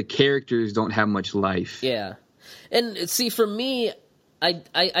fine. The characters don't have much life. Yeah. And, see, for me,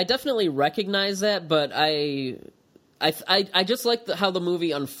 I definitely recognize that, but I just like how the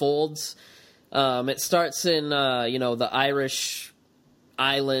movie unfolds. It starts in the Irish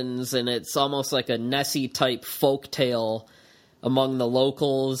islands, and it's almost like a Nessie-type folktale among the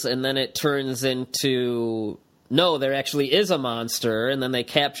locals, and then it turns into, no, there actually is a monster, and then they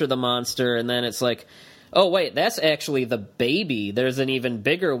capture the monster, and then it's like, oh, wait, that's actually the baby. There's an even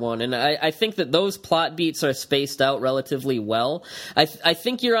bigger one. And I think that those plot beats are spaced out relatively well. I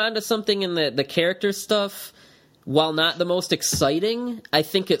think you're onto something in the character stuff. While not the most exciting, I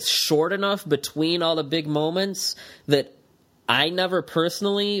think it's short enough between all the big moments that I never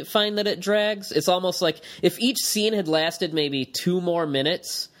personally find that it drags. It's almost like if each scene had lasted maybe 2 more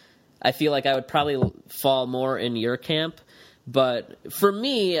minutes, I feel like I would probably fall more in your camp. But for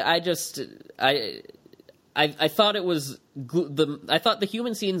me, I thought it was I thought the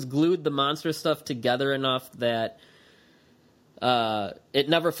human scenes glued the monster stuff together enough that it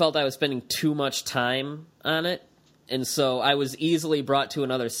never felt I was spending too much time on it. And so I was easily brought to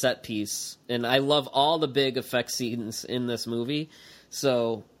another set piece, and I love all the big effect scenes in this movie.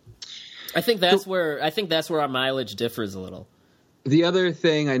 So I think that's where our mileage differs a little. The other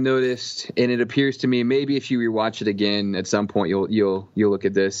thing I noticed, and it appears to me, maybe if you rewatch it again at some point, you'll look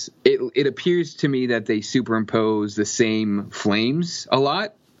at this. It appears to me that they superimpose the same flames a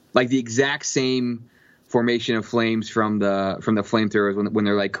lot, like the exact same formation of flames from the flamethrowers when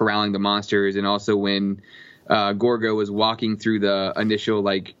they're like corralling the monsters, and also when Gorgo is walking through the initial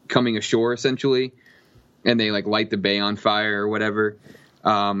like coming ashore essentially, and they like light the bay on fire or whatever.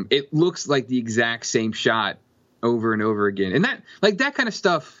 It looks like the exact same shot over and over again. And that kind of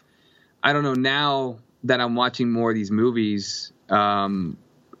stuff, I don't know, now that I'm watching more of these movies,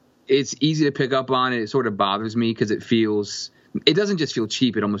 it's easy to pick up on it. It sort of bothers me because it doesn't just feel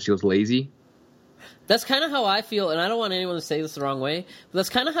cheap, it almost feels lazy. That's kind of how I feel, and I don't want anyone to say this the wrong way, but that's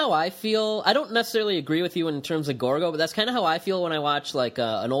kind of how I feel. I don't necessarily agree with you in terms of Gorgo, but that's kind of how I feel when I watch like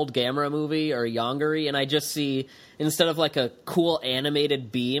an old Gamera movie or a Yongari, and I just see, instead of like a cool animated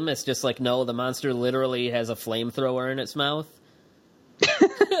beam, it's just like, no, the monster literally has a flamethrower in its mouth.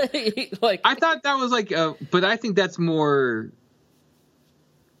 Like, I thought that was like, but I think that's more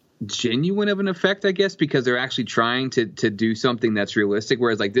genuine of an effect, I guess, because they're actually trying to do something that's realistic,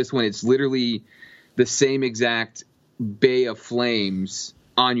 whereas like this one, it's literally the same exact bay of flames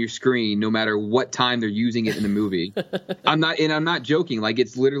on your screen, no matter what time they're using it in the movie. I'm not joking. Like,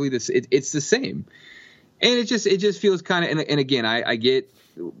 it's literally this. It's the same, and it just feels kind of. And again, I'm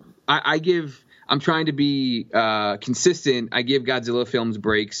trying to be consistent. I give Godzilla films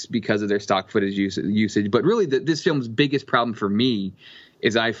breaks because of their stock footage usage, but really, this film's biggest problem for me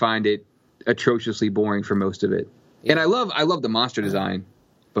is I find it atrociously boring for most of it. Yeah. And I love the monster design,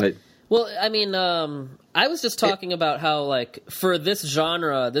 but. Well, I mean, I was just talking about how, like, for this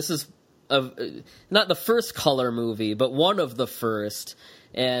genre, this is not the first color movie, but one of the first.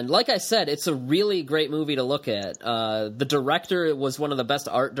 And like I said, it's a really great movie to look at. The director was one of the best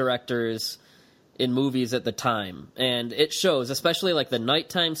art directors in movies at the time. And it shows, especially, like, the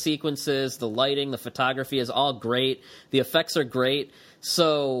nighttime sequences, the lighting, the photography is all great. The effects are great.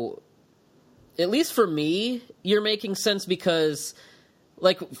 So, at least for me, you're making sense because...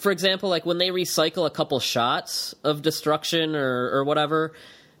 Like, for example, like when they recycle a couple shots of destruction or whatever,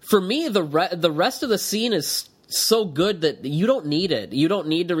 for me, the rest of the scene is so good that you don't need it. You don't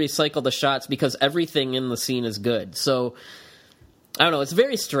need to recycle the shots because everything in the scene is good. So, I don't know. It's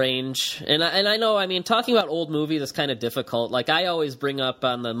very strange. And I know, I mean, talking about old movies is kind of difficult. Like, I always bring up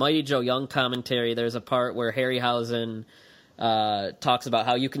on the Mighty Joe Young commentary, there's a part where Harryhausen talks about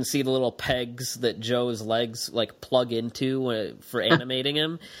how you can see the little pegs that Joe's legs like plug into for animating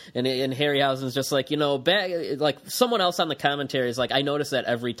him, and Harryhausen's just like, like someone else on the commentary is like, I notice that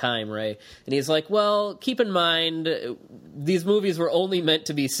every time, Ray, and he's like, well, keep in mind these movies were only meant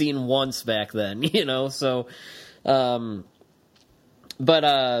to be seen once back then, so. But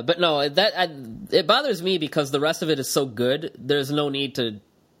no, it bothers me because the rest of it is so good. There's no need to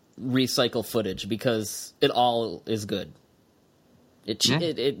recycle footage because it all is good.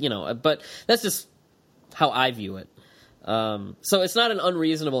 But that's just how I view it. So it's not an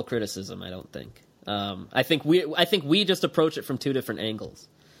unreasonable criticism, I don't think. I think we just approach it from two different angles.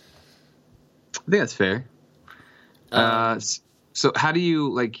 I think that's fair. So how do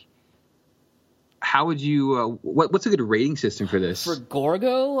you like? How would you? What's a good rating system for this? For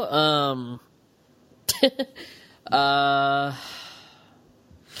Gorgo,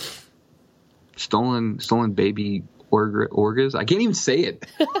 stolen baby. Orgas? I can't even say it.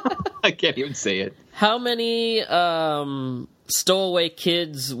 I can't even say it. How many stowaway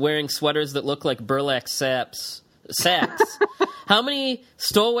kids wearing sweaters that look like burlap sacks? How many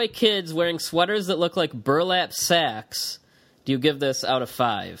stowaway kids wearing sweaters that look like burlap sacks do you give this out of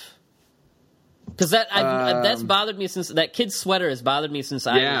 5? Because that's bothered me since that kid's sweater has bothered me since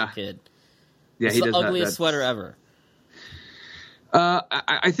I was a kid. Yeah, it's the ugliest sweater ever.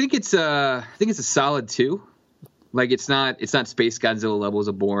 I think it's a solid 2. Like, it's not Space Godzilla levels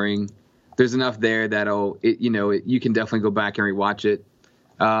of boring. There's enough there that'll you can definitely go back and rewatch it.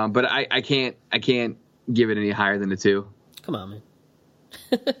 But I can't give it any higher than a 2. Come on,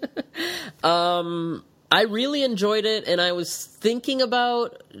 man. I really enjoyed it, and I was thinking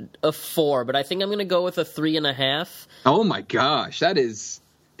about a 4, but I think I'm going to go with a 3.5. Oh my gosh, that is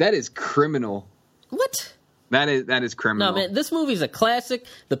criminal. What? That is criminal. No, man, this movie's a classic.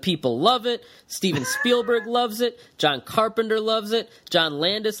 The people love it. Steven Spielberg loves it. John Carpenter loves it. John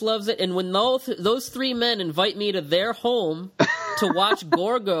Landis loves it. And when those 3 men invite me to their home to watch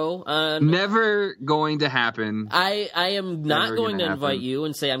Gorgo on... Never going to happen. I am not going to invite you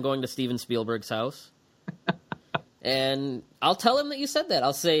and say I'm going to Steven Spielberg's house. And I'll tell him that you said that.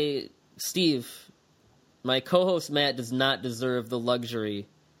 I'll say, Steve, my co-host Matt does not deserve the luxury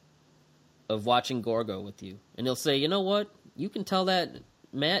of watching Gorgo with you. And he'll say, you know what? you can tell that,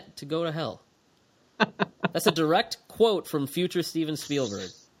 Matt, to go to hell. That's a direct quote from future Steven Spielberg.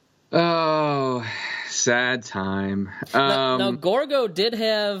 Oh, sad time. Now, Gorgo did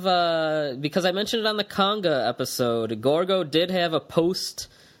have, because I mentioned it on the Conga episode, Gorgo did have a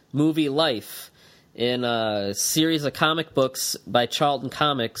post-movie life in a series of comic books by Charlton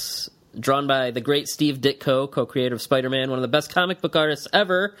Comics, drawn by the great Steve Ditko, co-creator of Spider-Man, one of the best comic book artists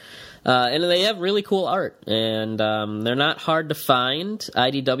ever. And they have really cool art, and they're not hard to find.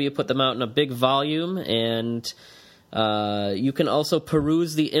 IDW put them out in a big volume, and you can also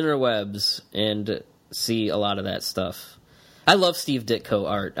peruse the interwebs and see a lot of that stuff. I love Steve Ditko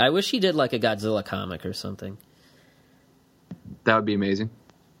art. I wish he did like a Godzilla comic or something. That would be amazing.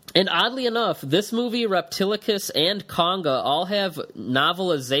 And oddly enough, this movie, Reptilicus, and Conga all have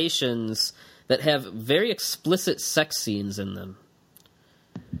novelizations that have very explicit sex scenes in them.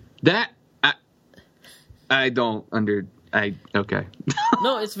 That I don't okay.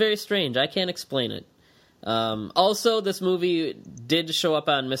 No, it's very strange. I can't explain it. Also, this movie did show up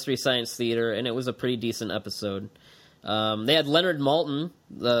on Mystery Science Theater, and it was a pretty decent episode. They had Leonard Maltin,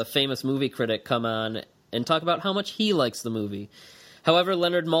 the famous movie critic, come on and talk about how much he likes the movie. However,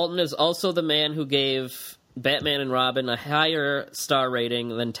 Leonard Maltin is also the man who gave Batman and Robin a higher star rating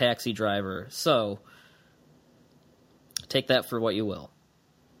than Taxi Driver. So, take that for what you will.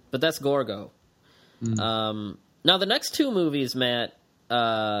 But that's Gorgo. Now, the next two movies, Matt,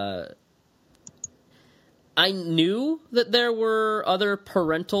 I knew that there were other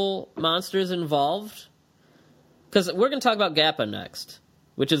parental monsters involved. Because we're going to talk about Gappa next,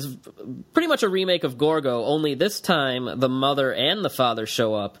 which is pretty much a remake of Gorgo, only this time the mother and the father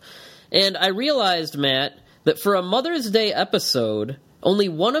show up. And I realized, Matt, that for a Mother's Day episode, only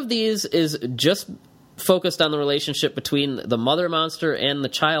one of these is just focused on the relationship between the mother monster and the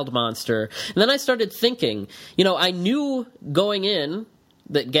child monster. And then I started thinking, I knew going in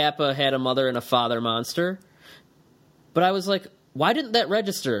that Gappa had a mother and a father monster, but I was like, why didn't that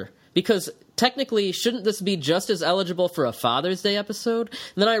register? Because technically, shouldn't this be just as eligible for a Father's Day episode?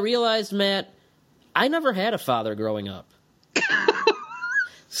 And then I realized, Matt, I never had a father growing up.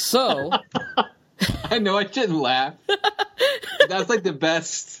 So I know I shouldn't laugh. That's like the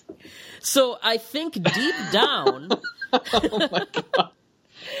best. So I think deep down, oh my god!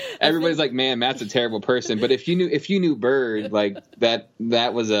 Everybody's like, "Man, Matt's a terrible person." But if you knew Byrd, like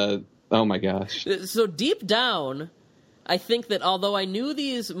that was a oh my gosh. So deep down, I think that although I knew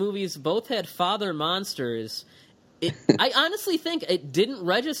these movies both had father monsters, I honestly think it didn't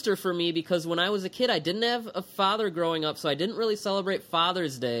register for me because when I was a kid, I didn't have a father growing up, so I didn't really celebrate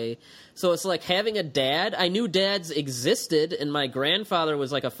Father's Day. So it's like having a dad. I knew dads existed, and my grandfather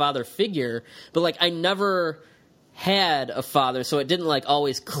was like a father figure, but like I never had a father, so it didn't like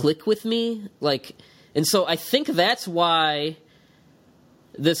always click with me. Like, and so I think that's why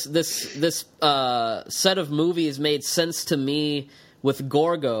this set of movies made sense to me with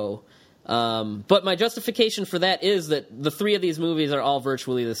Gorgo. But my justification for that is that the three of these movies are all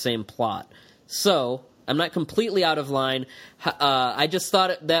virtually the same plot. So I'm not completely out of line. I just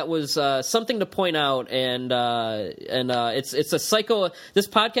thought that was something to point out, and it's a psycho. This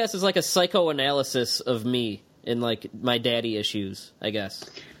podcast is like a psychoanalysis of me and like my daddy issues, I guess.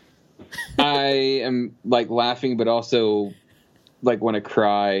 I am like laughing, but also like want to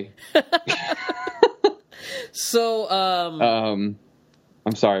cry. So I'm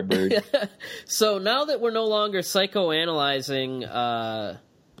sorry, Byrd. So now that we're no longer psychoanalyzing,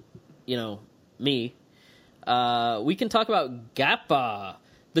 me, we can talk about Gappa,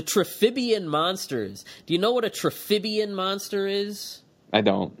 the TRIPHIBIAN monsters. Do you know what a TRIPHIBIAN monster is? I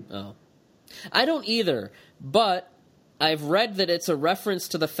don't. Oh. I don't either, but I've read that it's a reference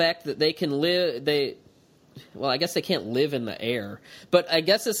to the fact that they can live... Well, I guess they can't live in the air, but I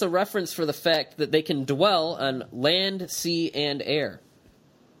guess it's a reference for the fact that they can dwell on land, sea, and air.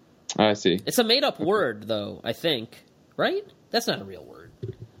 I see. It's a made-up word, though, I think. Right? That's not a real word.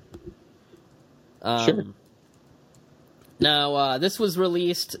 Sure. Now, this was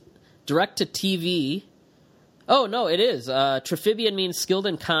released direct-to-TV. Oh, no, it is. TRIPHIBIAN means skilled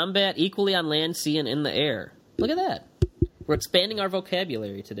in combat, equally on land, sea, and in the air. Look at that. We're expanding our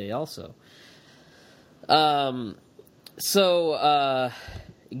vocabulary today, also. Gappa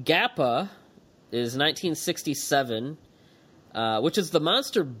is 1967... which is the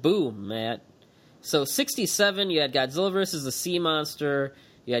monster boom, Matt. So 67, you had Godzilla versus the Sea Monster,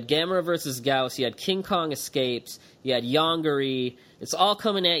 you had Gamera versus Gauss, you had King Kong Escapes, you had Yongari. It's all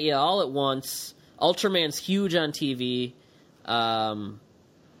coming at you all at once. Ultraman's huge on TV. It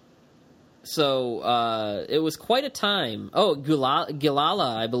was quite a time. Oh,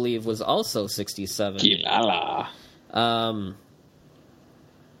 Gilala, I believe, was also 67. Gilala. Or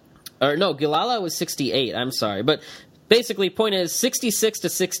no, Gilala was 68. I'm sorry, but basically, point is 66 to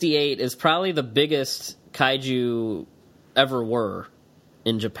 68 is probably the biggest kaiju ever were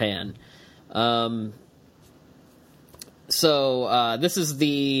in Japan. So this is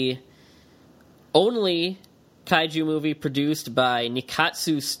the only kaiju movie produced by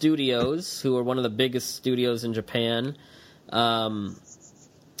Nikkatsu Studios, who are one of the biggest studios in Japan.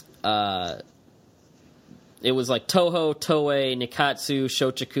 It was like Toho, Toei, Nikkatsu,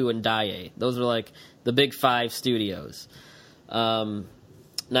 Shochiku, and Daiei. Those were like the big 5 studios. Now,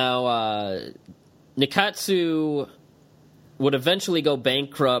 Nikkatsu would eventually go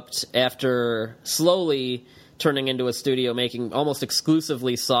bankrupt after slowly turning into a studio making almost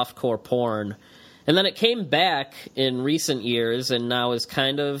exclusively softcore porn. And then it came back in recent years and now is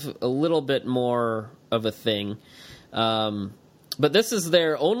kind of a little bit more of a thing. But this is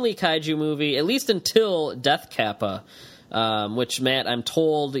their only kaiju movie, at least until Death Kappa, which, Matt, I'm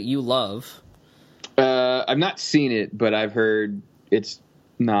told you love. I've not seen it, but I've heard it's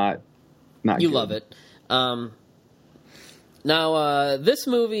not you good. Love it. Now, this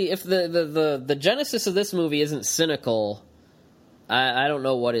movie, if the genesis of this movie isn't cynical, I don't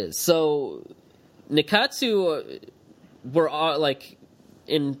know what is. So, Nikkatsu were like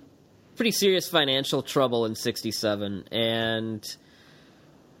in pretty serious financial trouble in '67, and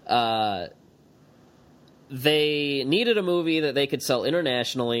they needed a movie that they could sell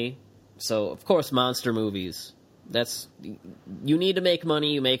internationally. So, of course, monster movies. You need to make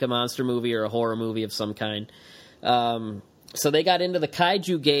money. You make a monster movie or a horror movie of some kind. So they got into the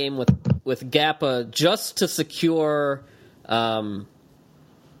kaiju game with Gappa just to secure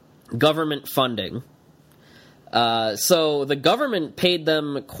government funding. So the government paid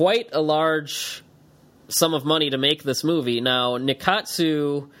them quite a large sum of money to make this movie. Now,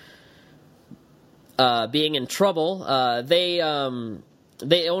 Nikkatsu, being in trouble, they owned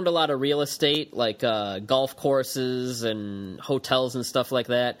a lot of real estate, like golf courses and hotels and stuff like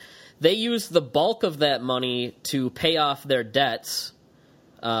that. They used the bulk of that money to pay off their debts,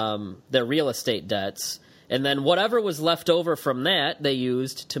 their real estate debts, and then whatever was left over from that, they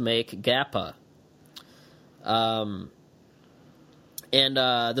used to make Gappa. And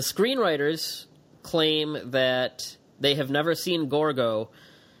the screenwriters claim that they have never seen Gorgo.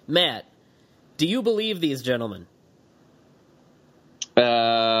 Matt, do you believe these gentlemen?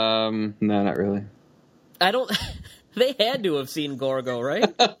 No, not really. I don't... They had to have seen Gorgo, right?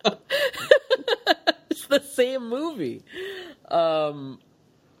 It's the same movie.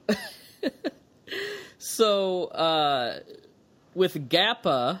 So, with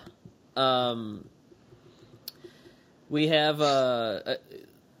Gappa, we have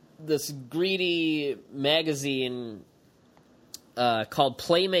this greedy magazine called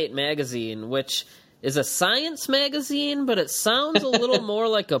Playmate Magazine, which is a science magazine, but it sounds a little more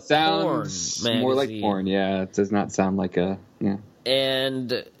like a porn magazine. More like porn, yeah. It does not sound like a... Yeah.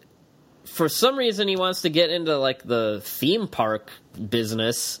 And for some reason, he wants to get into, like, the theme park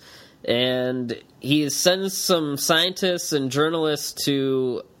business, and he sends some scientists and journalists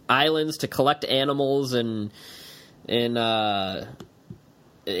to islands to collect animals and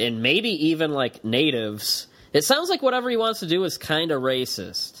maybe even, like, natives. It sounds like whatever he wants to do is kind of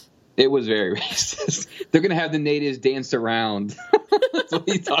racist. It was very racist. They're going to have the natives dance around. That's what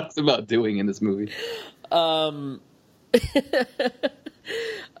he talks about doing in this movie.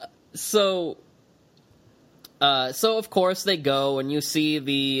 So of course they go, and you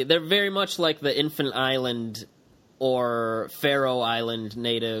see they're very much like the Infant Island or Faroe Island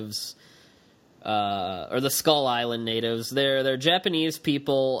natives, or the Skull Island natives. They're Japanese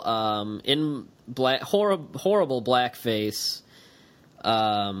people, in horrible blackface.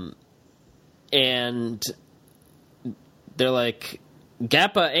 And they're like,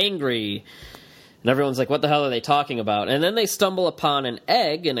 Gappa angry. And everyone's like, what the hell are they talking about? And then they stumble upon an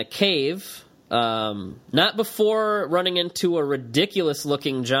egg in a cave, not before running into a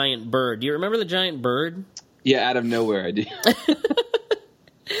ridiculous-looking giant bird. Do you remember the giant bird? Yeah, out of nowhere, I do.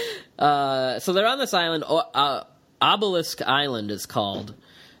 So they're on this island, Obelisk Island it's called.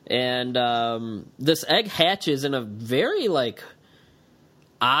 And this egg hatches in a very, like,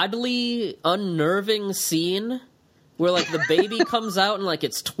 oddly unnerving scene where, like, the baby comes out and, like,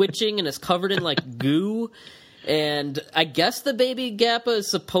 it's twitching and it's covered in, like, goo. And I guess the baby Gappa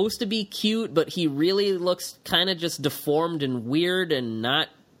is supposed to be cute, but he really looks kind of just deformed and weird and not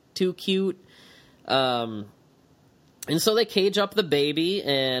too cute. And so they cage up the baby,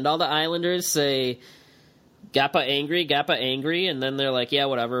 and all the islanders say, Gappa angry, and then they're like, yeah,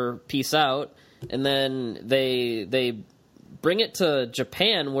 whatever, peace out. And then they bring it to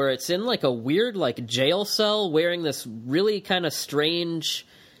Japan, where it's in like a weird like jail cell, wearing this really kind of strange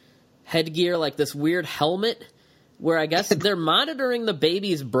headgear, like this weird helmet, where I guess they're monitoring the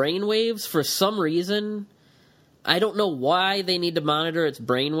baby's brainwaves for some reason. I don't know why they need to monitor its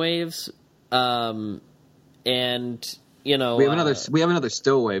brainwaves. And you know, we have another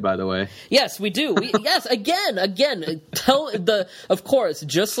stowaway, by the way. Yes, we do. Yes, again. Of course,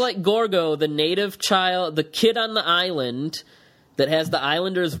 just like Gorgo, the native child, the kid on the island that has the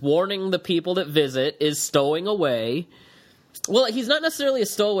islanders warning the people that visit, is stowing away. Well, he's not necessarily a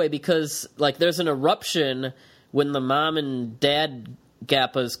stowaway because, like, there's an eruption when the mom and dad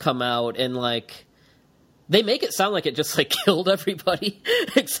Gappas come out, and like, they make it sound like it just like killed everybody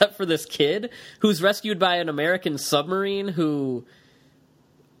except for this kid who's rescued by an American submarine who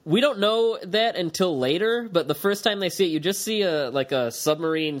we don't know that until later, but the first time they see it, you just see a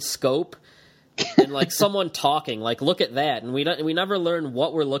submarine scope and like someone talking, like, look at that. And we never learn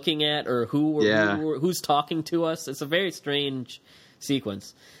what we're looking at or who's talking to us. It's a very strange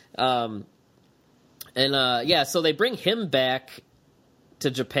sequence. So they bring him back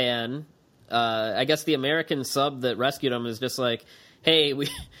to Japan. I guess the American sub that rescued him is just like, hey,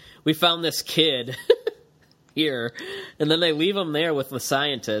 we found this kid here, and then they leave him there with the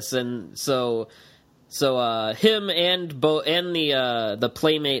scientists, and so him and the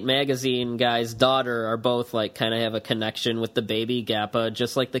Playmate magazine guy's daughter are both like kind of have a connection with the baby Gappa,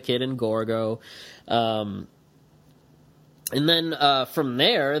 just like the kid in Gorgo, and then from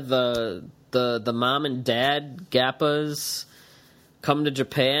there the mom and dad Gappas come to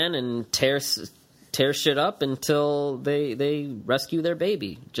Japan and tear shit up until they rescue their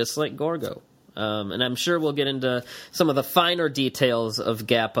baby, just like Gorgo. And I'm sure we'll get into some of the finer details of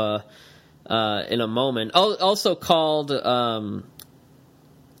Gappa in a moment. Also called, I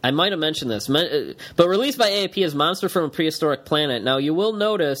might have mentioned this, but released by AAP as Monster from a Prehistoric Planet. Now, you will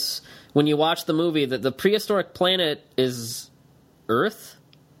notice when you watch the movie that the prehistoric planet is Earth.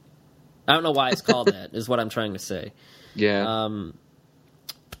 I don't know why it's called that, is what I'm trying to say. Yeah.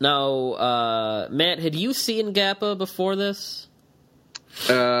 Now, Matt, had you seen Gappa before this?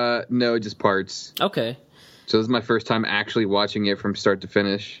 No, just parts. Okay. So this is my first time actually watching it from start to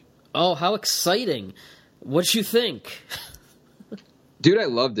finish. Oh, how exciting. What'd you think? Dude, I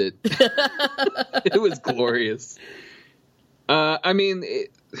loved it. It was glorious. I mean,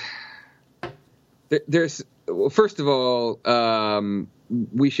 first of all,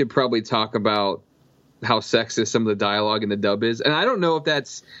 we should probably talk about how sexist some of the dialogue in the dub is. And I don't know if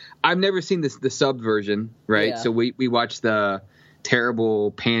that's... I've never seen the sub version, right? Yeah. So we watched the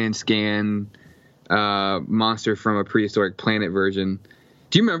terrible pan and scan Monster from a Prehistoric Planet version.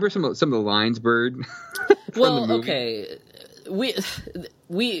 Do you remember some of the lines, Byrd? Well, okay. We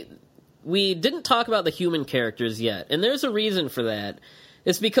didn't talk about the human characters yet, and there's a reason for that.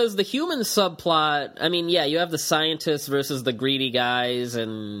 It's because the human subplot, I mean, yeah, you have the scientists versus the greedy guys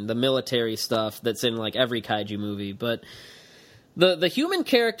and the military stuff that's in, like, every kaiju movie, but the human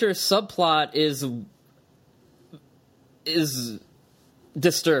character subplot is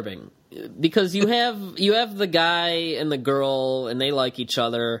disturbing. Because you have the guy and the girl, and they like each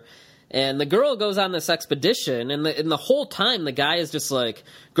other, and the girl goes on this expedition, and the whole time the guy is just like,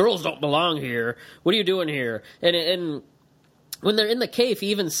 girls don't belong here, what are you doing here? And when they're in the cave, he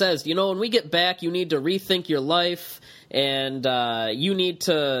even says, you know, when we get back, you need to rethink your life, and you need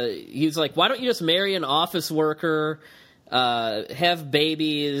to... He's like, why don't you just marry an office worker, have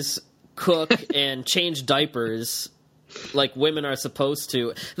babies, cook, and change diapers like women are supposed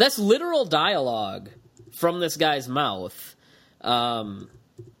to? That's literal dialogue from this guy's mouth. And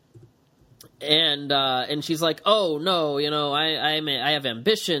she's like, oh, no, you know, I have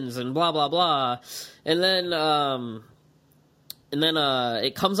ambitions, and blah, blah, blah. And then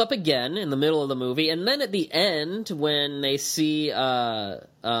it comes up again in the middle of the movie, and then at the end, when they see the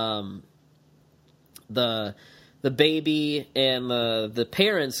baby and the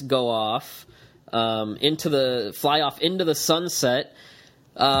parents go off fly off into the sunset,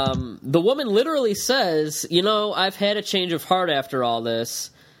 the woman literally says, you know, I've had a change of heart after all this.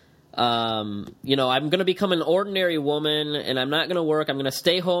 You know, I'm going to become an ordinary woman, and I'm not going to work. I'm going to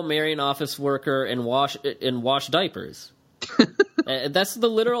stay home, marry an office worker, and wash diapers. That's the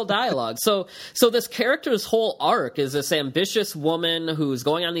literal dialogue. So this character's whole arc is this ambitious woman who's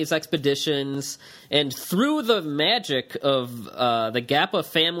going on these expeditions, and through the magic of the Gappa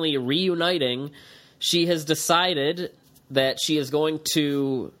family reuniting, she has decided that she is going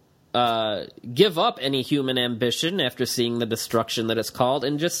to give up any human ambition after seeing the destruction that it's called,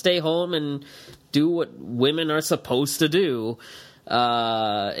 and just stay home and do what women are supposed to do.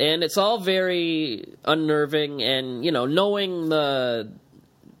 And it's all very unnerving, and knowing the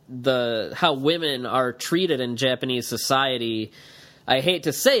how women are treated in Japanese society. I hate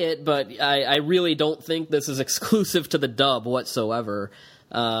to say it, but I really don't think this is exclusive to the dub whatsoever.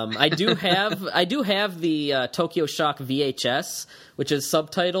 I do have the Tokyo Shock VHS, which is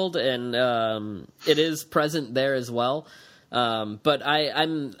subtitled, and it is present there as well. But I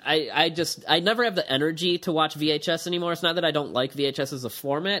never have the energy to watch VHS anymore. It's not that I don't like VHS as a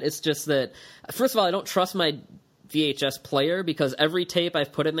format. It's just that, first of all, I don't trust my VHS player because every tape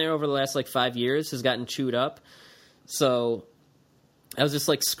I've put in there over the last 5 years has gotten chewed up. So I was just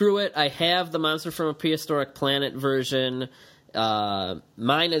like, screw it. I have the Monster from a Prehistoric Planet version.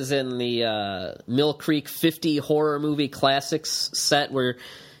 Mine is in the Mill Creek 50 horror movie classics set where,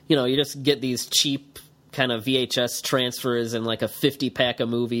 you just get these cheap kind of VHS transfers and a 50-pack of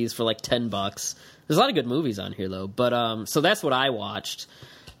movies for $10. There's a lot of good movies on here though. But so that's what I watched.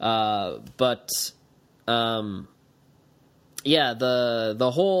 Yeah,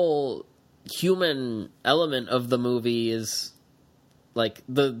 the whole human element of the movie is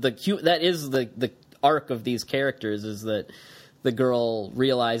that is the arc of these characters, is that the girl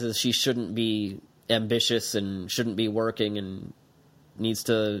realizes she shouldn't be ambitious and shouldn't be working and needs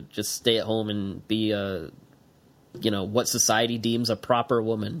to just stay at home and be what society deems a proper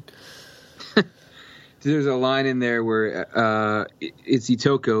woman. There's a line in there where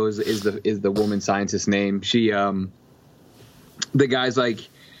Itsuko is the woman scientist's name. She the guy's like,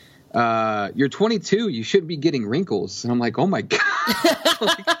 you're 22, you shouldn't be getting wrinkles. And I'm like, oh my god.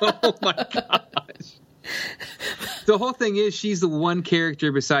 Oh my gosh. The whole thing is she's the one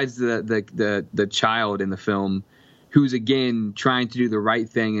character besides the child in the film who's again trying to do the right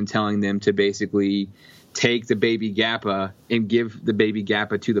thing and telling them to basically take the baby Gappa and give the baby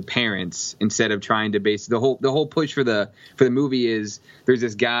Gappa to the parents instead of trying to the whole push for the movie is there's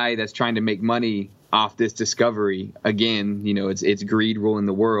this guy that's trying to make money off this discovery. Again, it's greed ruling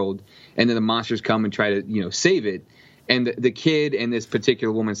the world, and then the monsters come and try to save it. And the kid and this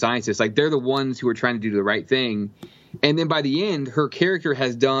particular woman scientist, they're the ones who are trying to do the right thing. And then by the end, her character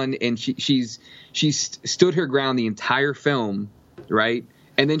has done, and she's stood her ground the entire film, right?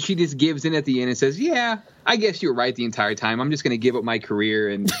 And then she just gives in at the end and says, yeah, I guess you were right the entire time. I'm just going to give up my career.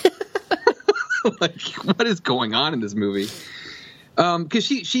 And what is going on in this movie? Because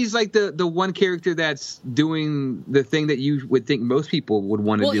she's the one character that's doing the thing that you would think most people would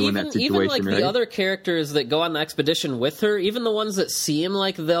want to do in that situation, even right? The other characters that go on the expedition with her, even the ones that seem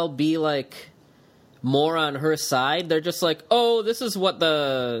like they'll be more on her side, they're just oh, this is what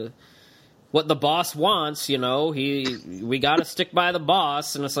the boss wants, we got to stick by the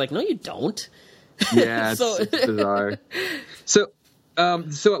boss, and it's no, you don't. Yeah, it's bizarre. So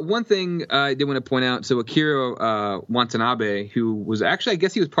one thing I did want to point out, so Akira Watanabe, who was actually, I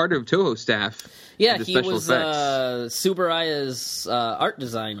guess he was part of Toho staff. Yeah, he was Tsuburaya's art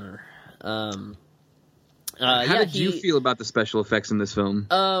designer. How did you feel about the special effects in this film?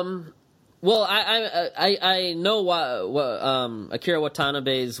 Well, I know what Akira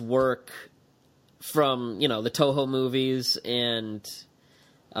Watanabe's work from the Toho movies and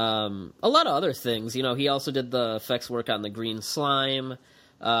a lot of other things. He also did the effects work on the Green Slime.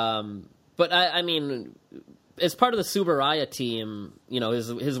 But I mean, as part of the Tsuburaya team,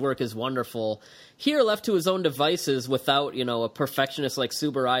 his work is wonderful. Here, left to his own devices without a perfectionist like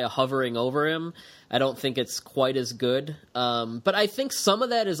Tsuburaya hovering over him, I don't think it's quite as good. But I think some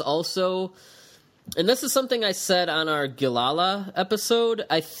of that is also, and this is something I said on our Gilala episode,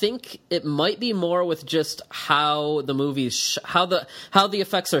 I think it might be more with just how the movies, how the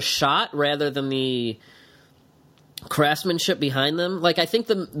effects are shot rather than the craftsmanship behind them. I think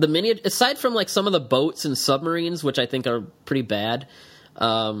the mini, aside from some of the boats and submarines, which I think are pretty bad,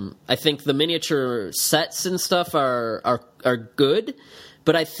 I think the miniature sets and stuff are good.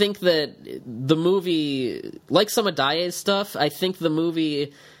 But I think that the movie, like some of Daie's stuff, I think the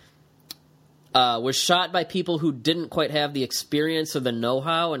movie was shot by people who didn't quite have the experience or the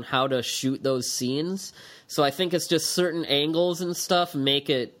know-how and how to shoot those scenes. So I think it's just certain angles and stuff make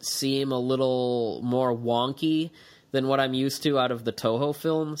it seem a little more wonky than what I'm used to out of the Toho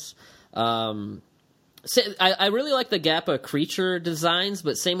films. I really like the Gappa creature designs,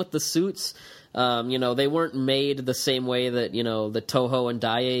 but same with the suits. They weren't made the same way that, the Toho and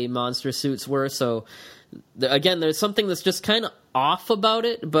Daiei monster suits were. So, again, there's something that's just kind of off about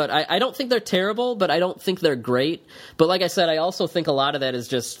it. But I don't think they're terrible, but I don't think they're great. But like I said, I also think a lot of that is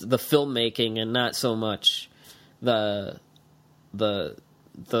just the filmmaking and not so much the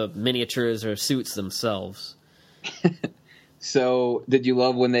miniatures or suits themselves. So, did you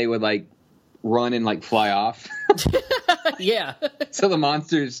love when they would, run and, fly off? Yeah. So the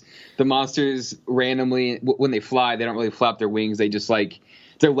monsters randomly, when they fly, they don't really flap their wings. They just like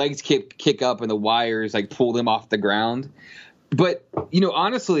their legs kick up and the wires like pull them off the ground. But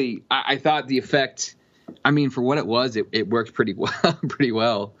honestly, I thought the effect, I mean, for what it was, it worked pretty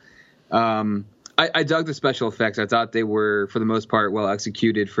well. I dug the special effects. I thought they were, for the most part, well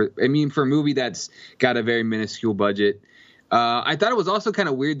executed. For a movie that's got a very minuscule budget. I thought it was also kind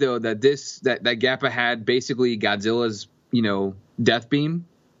of weird though that that Gappa had basically Godzilla's death beam,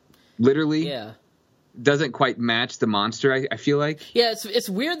 literally. Yeah. Doesn't quite match the monster. I feel like. Yeah, it's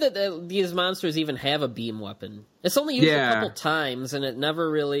weird that these monsters even have a beam weapon. It's only used a couple times, and it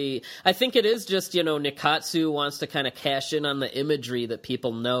never really. I think it is just Nikkatsu wants to kind of cash in on the imagery that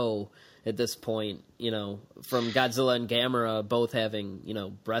people know at this point. From Godzilla and Gamera both having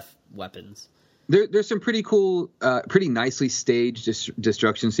breath weapons. There's some pretty cool, pretty nicely staged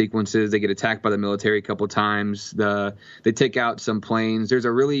destruction sequences. They get attacked by the military a couple times. They take out some planes. There's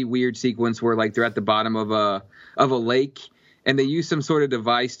a really weird sequence where like they're at the bottom of a lake, and they use some sort of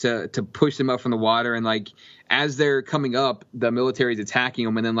device to push them up from the water. And like as they're coming up, the military's attacking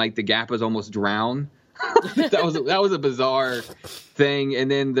them, and then like the Gappas almost drown. that was a bizarre thing. And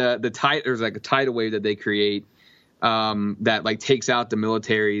then there's like a tidal wave that they create. That like takes out the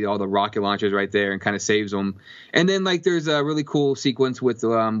military, all the rocket launchers right there, and kind of saves them. And then like there's a really cool sequence with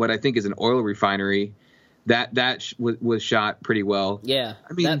what I think is an oil refinery that was shot pretty well. Yeah,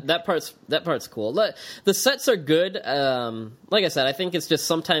 I mean that part's cool. The sets are good. Like I said, I think it's just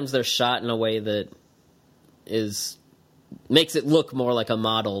sometimes they're shot in a way that makes it look more like a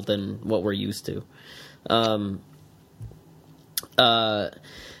model than what we're used to.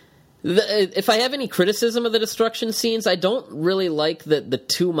 If I have any criticism of the destruction scenes, I don't really like that the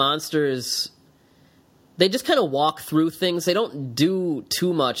two monsters, they just kind of walk through things. They don't do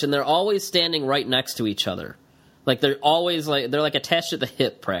too much, and they're always standing right next to each other. Like they're always they're attached at the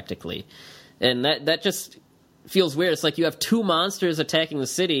hip practically. And that just feels weird. It's like you have two monsters attacking the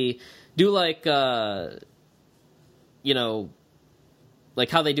city. Do like how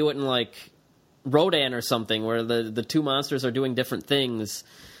they do it in like Rodan or something, where the two monsters are doing different things.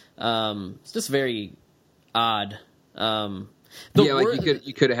 It's just very odd. You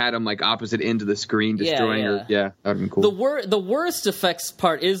could have had them like opposite ends of the screen destroying her. Yeah, that would have been cool. The worst effects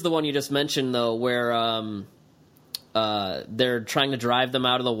part is the one you just mentioned, though, where they're trying to drive them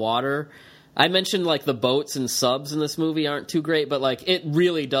out of the water. I mentioned like the boats and subs in this movie aren't too great, but like it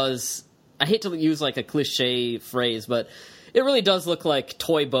really does. I hate to use like a cliche phrase, but it really does look like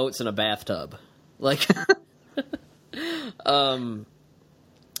toy boats in a bathtub. Like,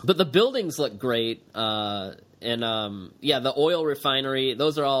 but the buildings look great, the oil refinery.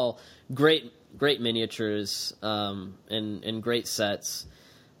 Those are all great miniatures, and great sets.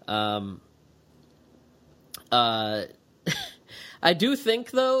 I do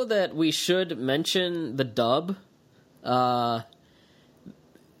think though that we should mention the dub. I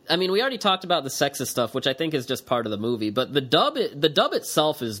mean, we already talked about the sexist stuff, which I think is just part of the movie, but the dub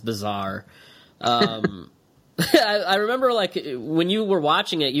itself is bizarre. I remember, like, when you were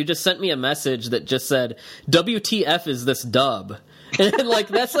watching it, you just sent me a message that just said, WTF is this dub? And, like,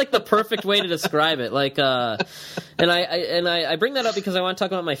 that's, like, the perfect way to describe it. Like, and I bring that up because I want to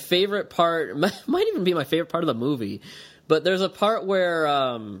talk about my favorite part, might even be my favorite part of the movie, but there's a part where,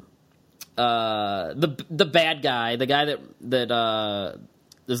 the bad guy, the guy that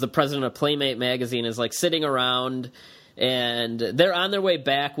is the president of Playmate magazine, is, like, sitting around, and they're on their way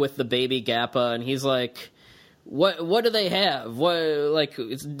back with the baby Gappa, and he's like, What do they have?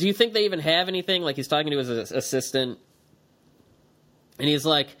 Do you think they even have anything? Like, he's talking to his assistant, and he's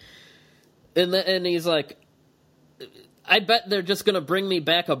like, I bet they're just gonna bring me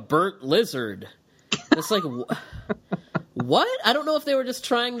back a burnt lizard. It's like, what? I don't know if they were just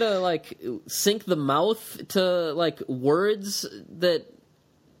trying to like sync the mouth to like words that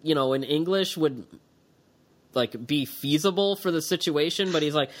in English would like be feasible for the situation, but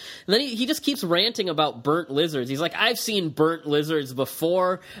he's like, and then he just keeps ranting about burnt lizards. He's like, I've seen burnt lizards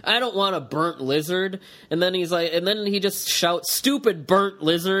before. I don't want a burnt lizard. And then he's like, and then he just shouts, stupid burnt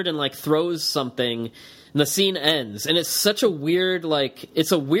lizard, and like throws something, and the scene ends. And it's such a weird, like,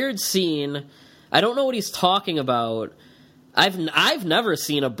 it's a weird scene. I don't know what he's talking about. I've never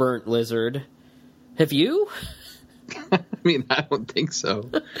seen a burnt lizard. Have you? I mean, I don't think so.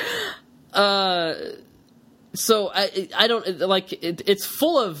 So I don't like it. It's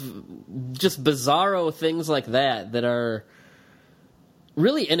full of just bizarro things like that are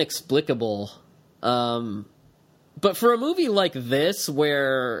really inexplicable. But for a movie like this,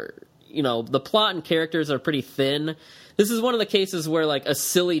 where the plot and characters are pretty thin. This is one of the cases where like a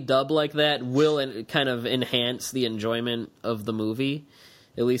silly dub like that will kind of enhance the enjoyment of the movie,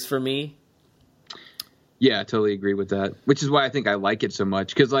 at least for me. Yeah, I totally agree with that. Which is why I think I like it so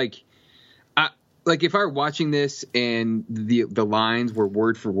much. Because like if I were watching this and the lines were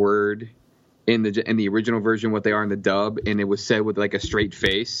word for word in the original version, what they are in the dub, and it was said with like a straight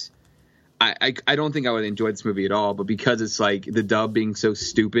face, I don't think I would enjoy this movie at all. But because it's like the dub being so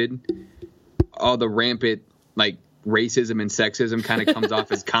stupid, all the rampant like racism and sexism kind of comes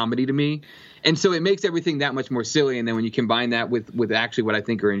off as comedy to me, and so it makes everything that much more silly. And then when you combine that with actually what I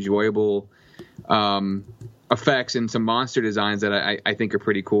think are enjoyable effects and some monster designs that I think are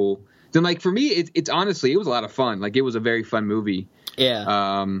pretty cool, then like for me it's honestly, it was a lot of fun. Like it was a very fun movie.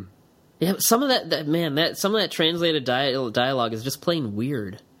 Yeah. Yeah, some of that translated dialogue is just plain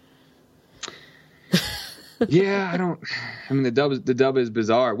weird. Yeah, I mean the dub is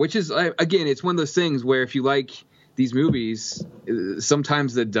bizarre, which is again, it's one of those things where if you like these movies,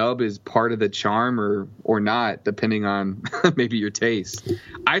 sometimes the dub is part of the charm or not, depending on maybe your taste.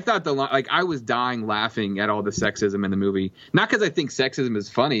 I thought I was dying laughing at all the sexism in the movie. Not because I think sexism is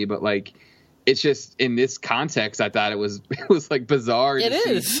funny, but like it's just in this context, I thought it was like bizarre. It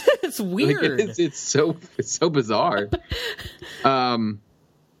is. It's weird. Like, it's so bizarre. And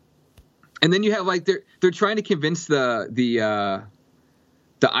then you have like they're trying to convince the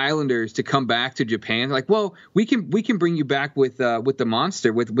Islanders to come back to Japan. They're like, well, we can bring you back with the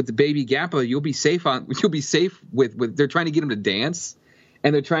monster with the baby Gappa. You'll be safe with. They're trying to get him to dance,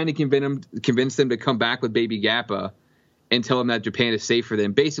 and they're trying to convince them to come back with baby Gappa and tell them that Japan is safe for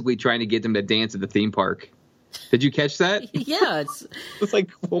them. Basically, trying to get them to dance at the theme park. Did you catch that? Yeah, it's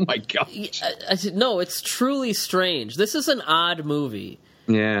like, oh my gosh. No, it's truly strange. This is an odd movie.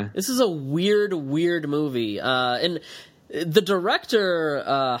 Yeah, this is a weird movie, and the director,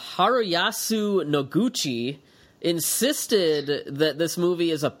 Haruyasu Noguchi, insisted that this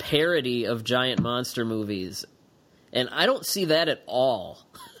movie is a parody of giant monster movies. And I don't see that at all.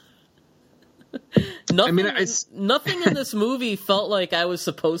 Nothing in this movie felt like I was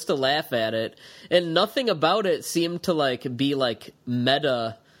supposed to laugh at it. And nothing about it seemed to like be like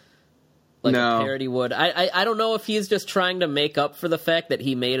meta like a parody would. I don't know if he's just trying to make up for the fact that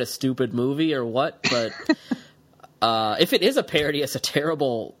he made a stupid movie or what, but... if it is a parody, it's a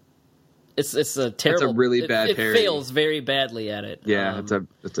terrible. It's a terrible. It's a really bad parody. It fails very badly at it. Yeah,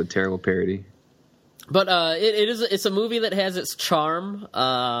 it's a terrible parody. But it's a movie that has its charm.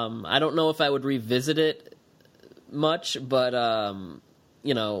 I don't know if I would revisit it much, but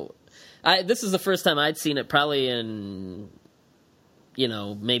this is the first time I'd seen it probably in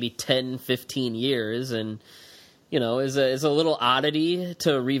maybe 10, 15 years, and is a little oddity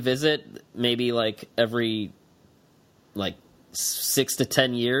to revisit maybe like every 6 to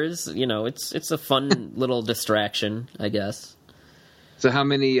 10 years. It's a fun little distraction, I guess. So how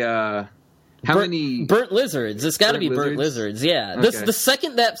many burnt lizards? It's got to be burnt lizards. Yeah. Okay. The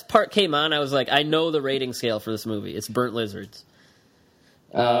second that part came on, I was like, I know the rating scale for this movie. It's burnt lizards.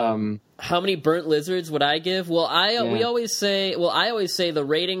 How many burnt lizards would I give? Well, I always say the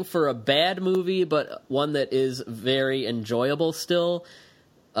rating for a bad movie, but one that is very enjoyable still.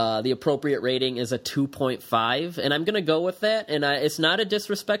 The appropriate rating is a 2.5, and I'm going to go with that. And it's not a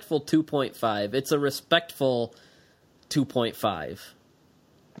disrespectful 2.5; it's a respectful 2.5.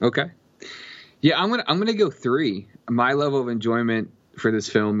 Okay, yeah, I'm gonna go 3. My level of enjoyment for this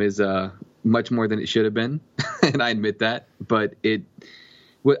film is much more than it should have been, and I admit that. But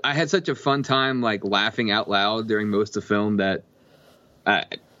I had such a fun time, like laughing out loud during most of the film that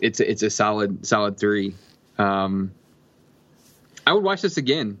it's a solid 3. I would watch this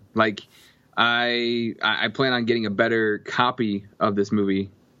again. Like, I plan on getting a better copy of this movie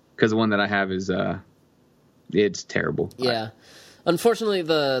because the one that I have is it's terrible. Yeah, unfortunately,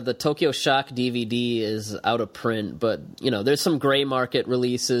 the Tokyo Shock DVD is out of print, but there's some gray market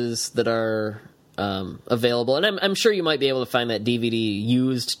releases that are available, and I'm sure you might be able to find that DVD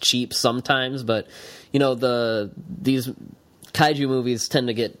used cheap sometimes. But these kaiju movies tend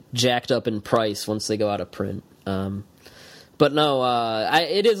to get jacked up in price once they go out of print. But no,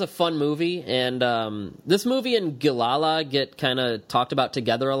 it is a fun movie, and this movie and Gilala get kind of talked about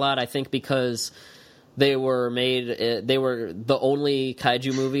together a lot, I think, because they were the only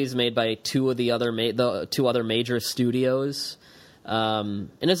kaiju movies made by the two other major studios. And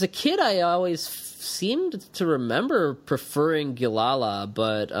as a kid, I always seemed to remember preferring Gilala,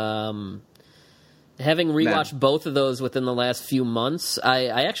 but having rewatched both of those within the last few months, I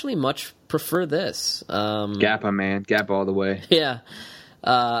actually much prefer this. Gappa, man. Gappa all the way. Yeah.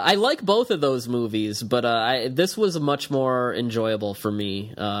 I like both of those movies, but this was much more enjoyable for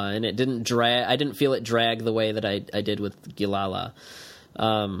me, and it didn't drag. I didn't feel it drag the way that I did with Gilala.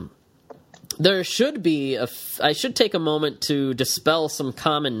 There should be I should take a moment to dispel some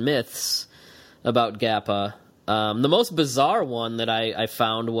common myths about Gappa. The most bizarre one that I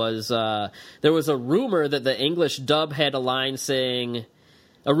found was there was a rumor that the English dub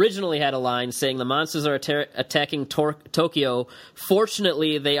originally had a line saying the monsters are attacking Tokyo.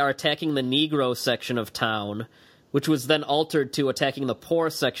 Fortunately, they are attacking the Negro section of town, which was then altered to attacking the poor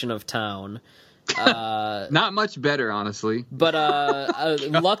section of town. Not much better, honestly. But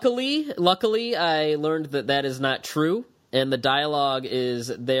luckily, I learned that is not true, and the dialogue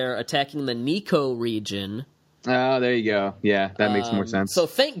is they're attacking the Nikko region. Oh, there you go. Yeah, that makes more sense. So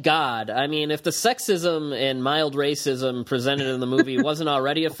thank God. I mean, if the sexism and mild racism presented in the movie wasn't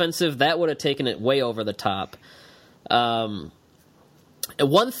already offensive, that would have taken it way over the top. One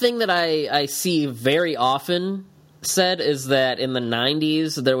thing that I see very often said is that in the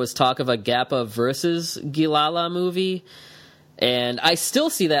 90s there was talk of a Gappa versus Gilala movie, and I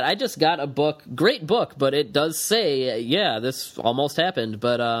still see that. I just got a book, great book, but it does say, yeah, this almost happened,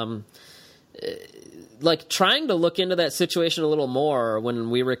 but like trying to look into that situation a little more when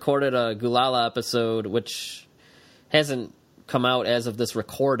we recorded a Gulala episode, which hasn't come out as of this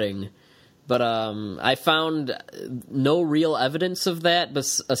recording, but I found no real evidence of that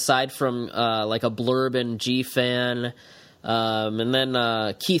aside from like a blurb in G-Fan, and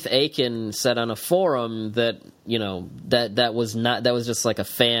then Keith Aiken said on a forum that that was just like a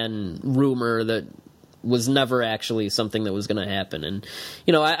fan rumor that was never actually something that was going to happen. And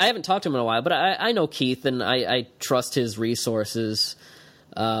I haven't talked to him in a while, but I know Keith and I trust his resources.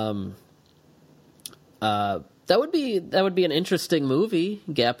 That would be an interesting movie,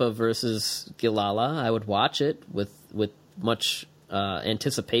 Gappa versus Gilala. I would watch it with much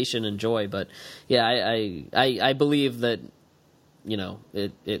anticipation and joy. But yeah, I believe that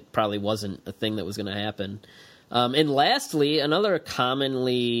it probably wasn't a thing that was going to happen. And lastly, another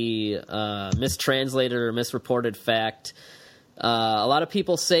commonly mistranslated or misreported fact, a lot of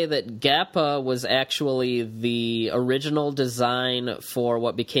people say that Gappa was actually the original design for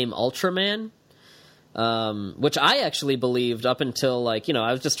what became Ultraman, which I actually believed up until, I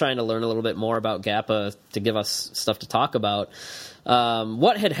was just trying to learn a little bit more about Gappa to give us stuff to talk about.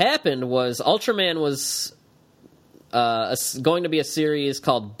 What had happened was Ultraman was going to be a series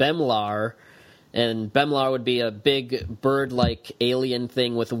called Bemlar, and Bemlar would be a big bird-like alien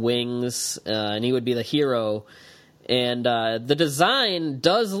thing with wings, and he would be the hero. And the design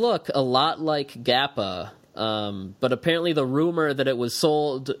does look a lot like Gappa, but apparently the rumor that it was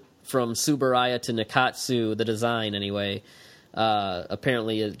sold from Tsuburaya to Nikkatsu, the design anyway,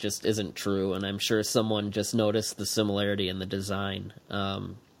 apparently it just isn't true, and I'm sure someone just noticed the similarity in the design.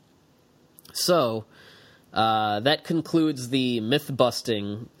 So that concludes the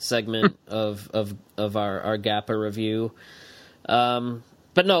myth-busting segment of our Gappa review.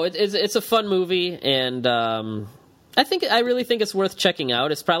 But no, it's a fun movie, and I really think it's worth checking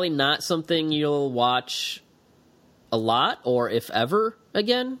out. It's probably not something you'll watch a lot, or if ever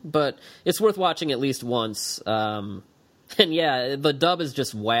again, but it's worth watching at least once. And yeah, the dub is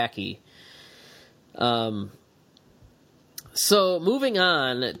just wacky. So moving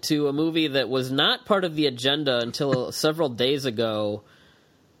on to a movie that was not part of the agenda until several days ago.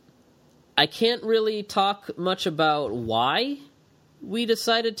 I can't really talk much about why we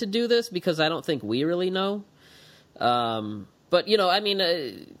decided to do this, because I don't think we really know. But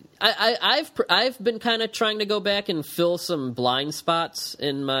I've been kind of trying to go back and fill some blind spots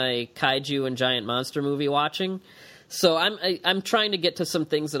in my kaiju and giant monster movie watching. So I'm trying to get to some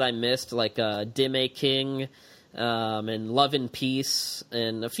things that I missed, like Dime King, and Love and Peace,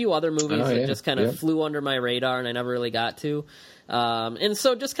 and a few other movies that just kind of flew under my radar and I never really got to. And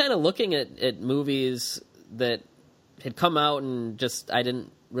so just kind of looking at movies that had come out and just I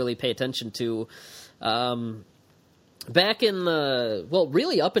didn't really pay attention to. Back in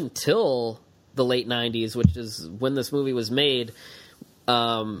really up until the late 90s, which is when this movie was made,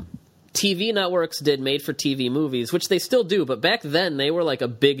 TV networks did made-for-TV movies, which they still do, but back then they were like a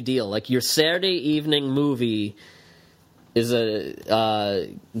big deal. Like your Saturday evening movie is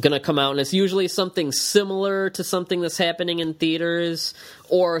gonna come out, and it's usually something similar to something that's happening in theaters,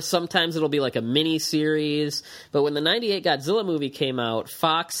 or sometimes it'll be like a mini-series. But when the 98 Godzilla movie came out,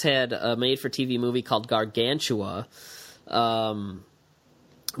 Fox had a made-for-TV movie called Gargantua, written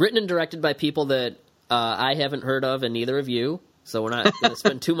and directed by people that I haven't heard of, and neither of you. So we're not going to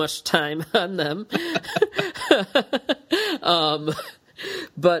spend too much time on them.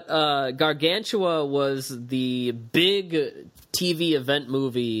 But Gargantua was the big TV event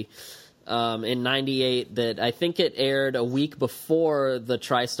movie in '98 that I think it aired a week before the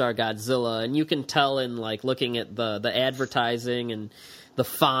TriStar Godzilla, and you can tell in like looking at the advertising and the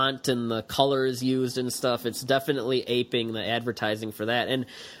font and the colors used and stuff, it's definitely aping the advertising for that. And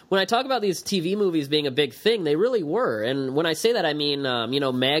when I talk about these TV movies being a big thing, they really were. And when I say that, I mean,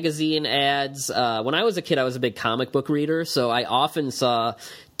 magazine ads. When I was a kid, I was a big comic book reader, so I often saw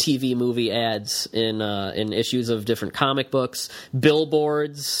TV movie ads in issues of different comic books.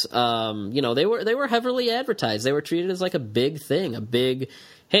 Billboards, they were heavily advertised. They were treated as like a big thing, a big,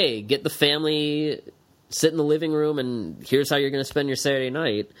 hey, get the family, sit in the living room, and here's how you're going to spend your Saturday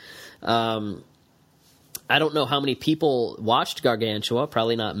night. I don't know how many people watched Gargantua.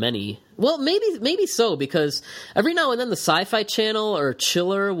 Probably not many. Well, maybe so, because every now and then the Sci-Fi Channel or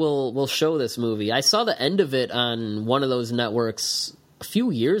Chiller will show this movie. I saw the end of it on one of those networks a few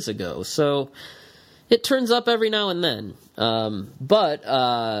years ago, so it turns up every now and then. But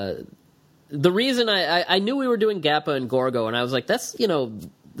the reason I knew we were doing Gappa and Gorgo, and I was like, that's,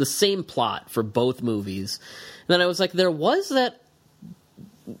 the same plot for both movies. And then I was like, there was that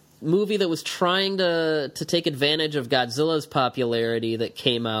movie that was trying to take advantage of Godzilla's popularity that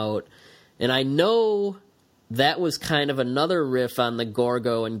came out, and I know that was kind of another riff on the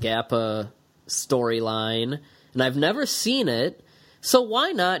Gorgo and Gappa storyline, and I've never seen it, so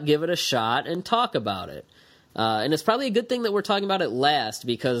why not give it a shot and talk about it? And it's probably a good thing that we're talking about it last,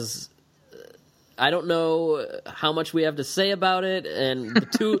 because I don't know how much we have to say about it, and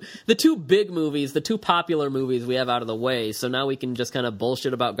the two big movies, the two popular movies we have out of the way, so now we can just kind of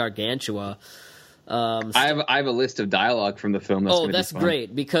bullshit about Gargantua. I have a list of dialogue from the film. That's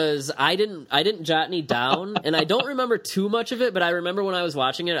great, because I didn't jot any down, and I don't remember too much of it, but I remember when I was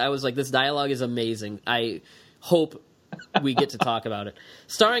watching it, I was like, this dialogue is amazing. I hope we get to talk about it.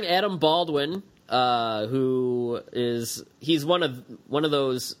 Starring Adam Baldwin, he's one of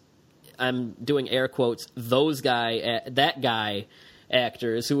those, I'm doing air quotes, that guy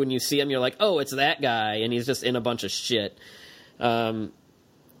actors who, when you see him, you're like, oh, it's that guy, and he's just in a bunch of shit.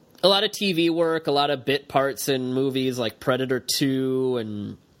 A lot of TV work, a lot of bit parts in movies like Predator 2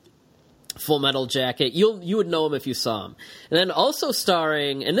 and Full Metal Jacket. You would know him if you saw him. And then also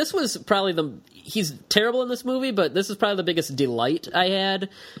starring, and this was probably he's terrible in this movie, but this is probably the biggest delight I had,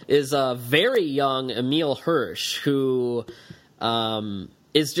 is a very young Emil Hirsch, who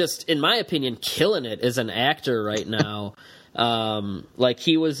is just, in my opinion, killing it as an actor right now. Like,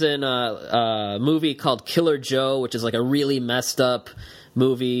 he was in a movie called Killer Joe, which is like a really messed up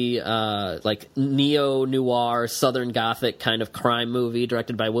movie, like neo-noir, Southern Gothic kind of crime movie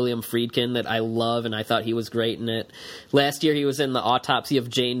directed by William Friedkin that I love, and I thought he was great in it. Last year he was in The Autopsy of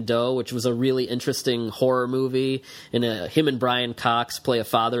Jane Doe, which was a really interesting horror movie, and him and Brian Cox play a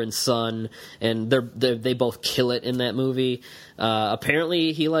father and son, and they both kill it in that movie.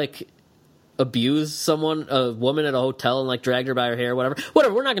 Apparently he abused a woman at a hotel, and dragged her by her hair, whatever,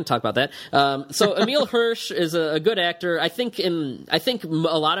 we're not going to talk about that. So Emil Hirsch is a good actor. I think a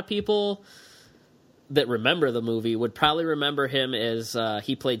lot of people that remember the movie would probably remember him as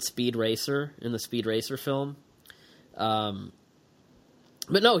he played Speed Racer in the Speed Racer film. But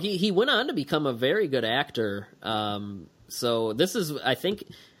no, he went on to become a very good actor. So this is, I think,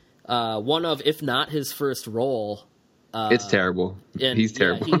 one of, if not his first role. It's terrible. He's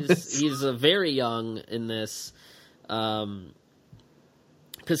terrible. Yeah, he's very young in this, because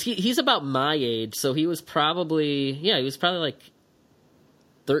he's about my age, so he was probably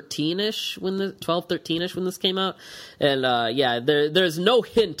 13-ish 13-ish when this came out, and there's no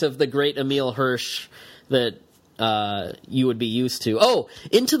hint of the great Emil Hirsch that you would be used to. Oh,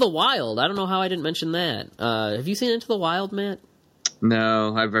 Into the Wild. I don't know how I didn't mention that. Have you seen Into the Wild, Matt?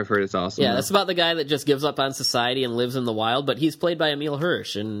 No, I've heard it's awesome. Yeah, that's about the guy that just gives up on society and lives in the wild, but he's played by Emil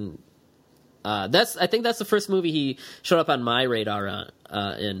Hirsch, and I think that's the first movie he showed up on my radar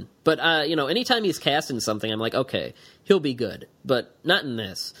in. But anytime he's cast in something, I'm like, okay, he'll be good, but not in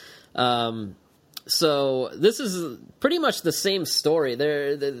this. So this is pretty much the same story.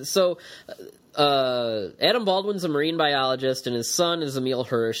 Adam Baldwin's a marine biologist, and his son is Emil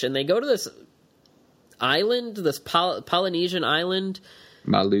Hirsch, and they go to this island, this Polynesian island,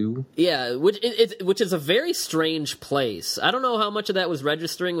 Malu. Yeah, which is a very strange place. I don't know how much of that was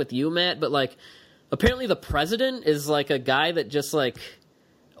registering with you, Matt, but apparently the president is a guy that just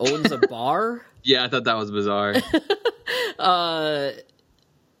owns a bar. Yeah, I thought that was bizarre.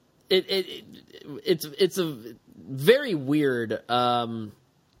 It's a very weird.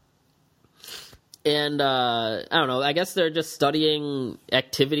 And I don't know, I guess they're just studying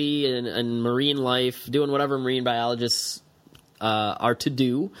activity and marine life, doing whatever marine biologists are to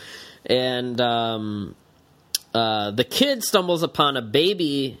do. And the kid stumbles upon a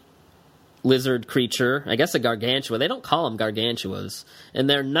baby lizard creature, I guess a gargantua. They don't call them gargantuas, and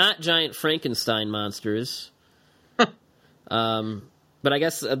they're not giant Frankenstein monsters. But I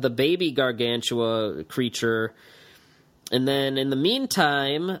guess the baby gargantua creature. And then in the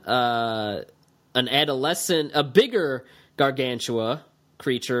meantime, a bigger gargantua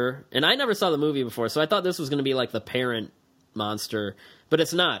creature, and I never saw the movie before, so I thought this was going to be like the parent monster, but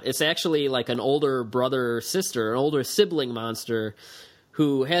it's not. It's actually like an older brother or sister, an older sibling monster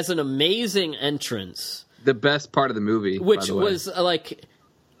who has an amazing entrance. The best part of the movie, which was like,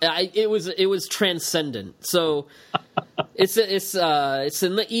 it was transcendent. So it's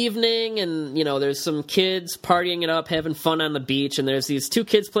in the evening, and you know there's some kids partying it up, having fun on the beach, and there's these two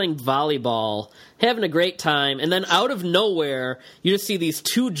kids playing volleyball, having a great time, and then out of nowhere you just see these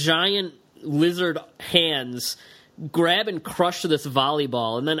two giant lizard hands grab and crush this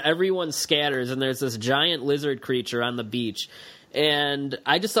volleyball, and then everyone scatters, and there's this giant lizard creature on the beach. And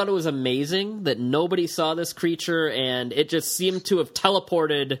I just thought it was amazing that nobody saw this creature, and it just seemed to have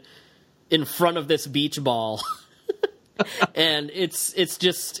teleported in front of this beach ball. And it's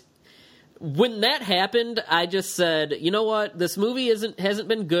just, when that happened, I just said, you know what, this movie hasn't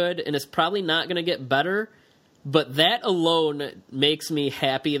been good, and it's probably not going to get better, but that alone makes me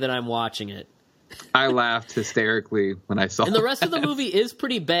happy that I'm watching it. I laughed hysterically when I saw it. And the rest of the movie is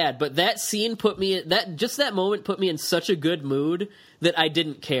pretty bad, but that scene that moment put me in such a good mood that I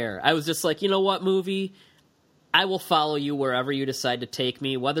didn't care. I was just like, you know what, movie? I will follow you wherever you decide to take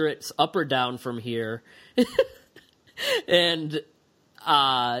me, whether it's up or down from here. And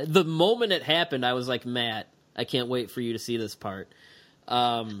the moment it happened, I was like, Matt, I can't wait for you to see this part.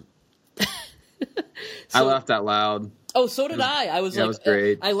 I laughed out loud. Oh, so did I. I was it was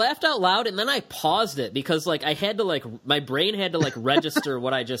great. I laughed out loud, and then I paused it because like I had to my brain had to register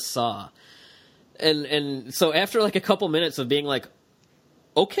what I just saw. And so after like a couple minutes of being like,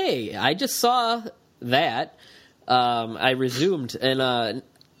 okay, I just saw that, I resumed, and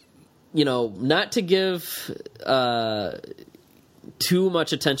not to give too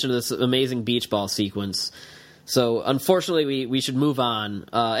much attention to this amazing beach ball sequence. So, unfortunately, we should move on.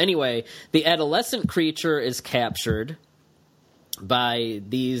 Anyway, the adolescent creature is captured by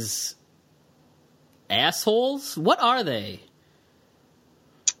these assholes. What are they?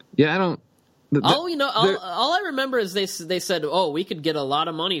 Yeah, I don't... All I remember is they said, oh, we could get a lot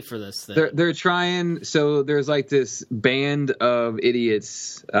of money for this thing. They're trying... So, there's like this band of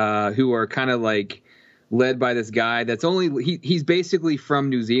idiots who are kind of like... led by this guy that's he's basically from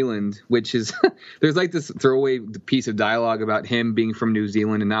New Zealand, which is there's like this throwaway piece of dialogue about him being from New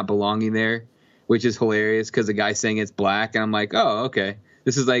Zealand and not belonging there, which is hilarious because the guy's saying it's black, and I'm like, oh, okay,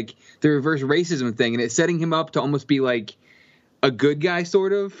 this is like the reverse racism thing, and it's setting him up to almost be like a good guy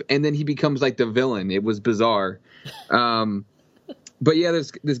sort of, and then he becomes like the villain. It was bizarre. But yeah,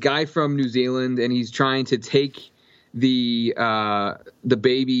 there's this guy from New Zealand, and he's trying to take the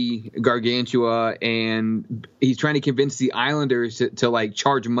baby gargantua, and he's trying to convince the islanders to like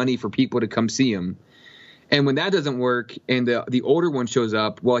charge money for people to come see him. And when that doesn't work, and the older one shows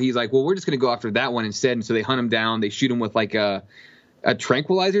up, well, he's like, well, we're just going to go after that one instead. And so they hunt him down. They shoot him with like a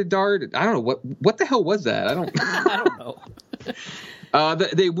tranquilizer dart. I don't know what the hell was that. I don't know.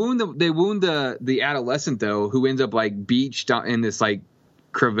 They wound the adolescent though, who ends up like beached in this like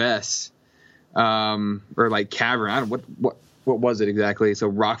crevasse. Or like cavern. I don't what was it exactly? So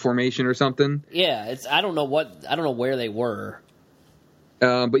rock formation or something. Yeah, I don't know where they were.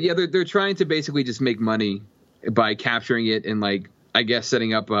 But yeah, they're trying to basically just make money by capturing it and like I guess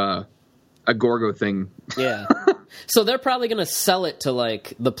setting up a Gorgo thing. Yeah. So they're probably gonna sell it to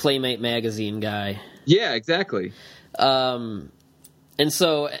like the Playmate magazine guy. Yeah, exactly. And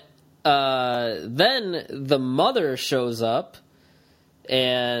so then the mother shows up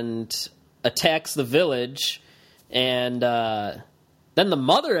and attacks the village, and then the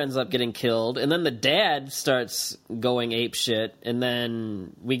mother ends up getting killed, and then the dad starts going apeshit, and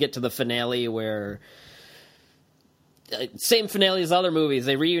then we get to the finale where same finale as other movies.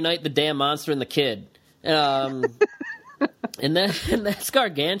 They reunite the damn monster and the kid, and that's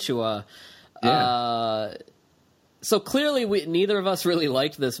Gargantua. Yeah. So clearly, neither of us really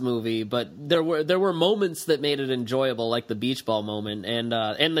liked this movie, but there were moments that made it enjoyable, like the beach ball moment and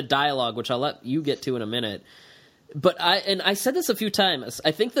the dialogue, which I'll let you get to in a minute. But I said this a few times.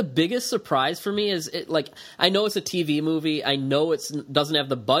 I think the biggest surprise for me is I know it's a TV movie. I know it doesn't have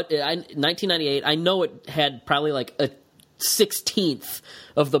the 1998. I know it had probably like a 16th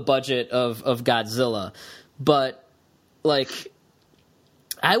of the budget of Godzilla, but like.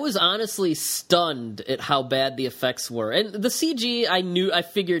 I was honestly stunned at how bad the effects were. And the CG, I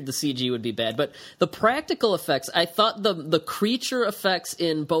figured the CG would be bad, but the practical effects, I thought the creature effects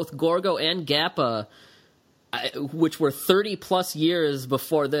in both Gorgo and Gappa, which were 30 plus years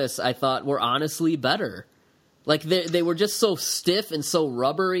before this, I thought were honestly better. Like they were just so stiff and so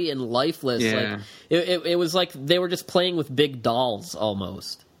rubbery and lifeless. Yeah. Like it was like they were just playing with big dolls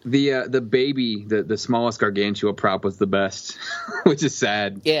almost. The baby, the smallest Gargantua prop was the best, which is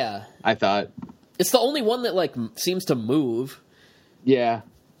sad. Yeah, I thought it's the only one that like seems to move. Yeah,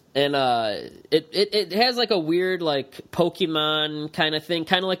 and it has like a weird like Pokemon kind of thing,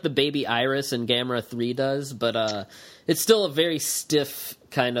 kind of like the baby Iris in Gamera 3 does, but it's still a very stiff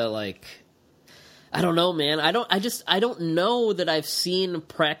kind of like. I don't know, man. I don't know that I've seen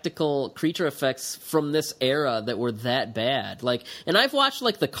practical creature effects from this era that were that bad. Like, and I've watched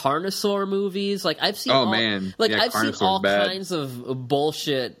like the Carnosaur movies. Like, I've seen I've seen all kinds of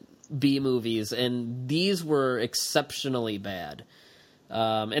bullshit B movies, and these were exceptionally bad.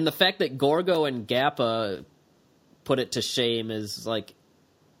 And the fact that Gorgo and Gappa put it to shame is like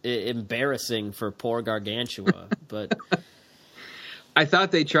embarrassing for poor Gargantua, but. I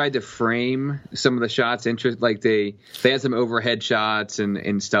thought they tried to frame some of the shots like they had some overhead shots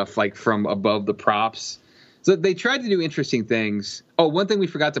and stuff like from above the props. So they tried to do interesting things. Oh, one thing we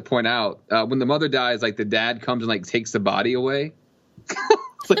forgot to point out, when the mother dies, like the dad comes and like takes the body away.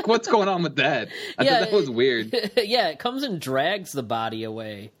 It's like, what's going on with that? I thought that was weird. Yeah, it comes and drags the body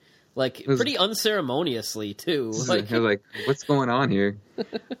away. Like pretty unceremoniously too. Like, I was like, what's going on here?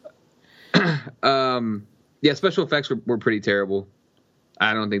 Yeah, special effects were pretty terrible.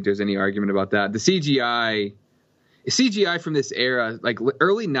 I don't think there's any argument about that. The CGI from this era, like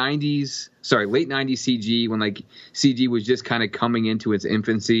late 90s CG, when like CG was just kind of coming into its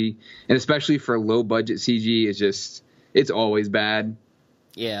infancy, and especially for low budget CG, it's always bad.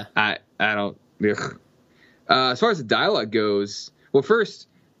 Yeah. I don't. As far as the dialogue goes, well, first,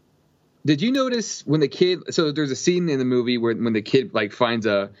 did you notice when the kid? So there's a scene in the movie when the kid like finds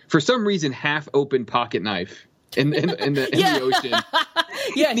for some reason half open pocket knife in the ocean.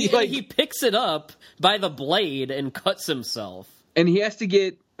 Yeah, he picks it up by the blade and cuts himself. And he has to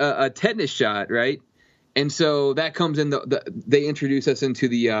get a tetanus shot, right? And so that comes in, they introduce us into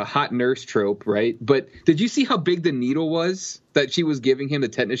the hot nurse trope, right? But did you see how big the needle was that she was giving him the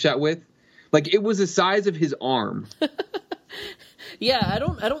tetanus shot with? Like, it was the size of his arm. Yeah, I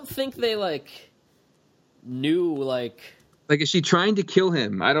don't think they, like, knew, like... Like, is she trying to kill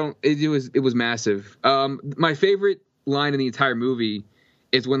him? It was massive. My favorite line in the entire movie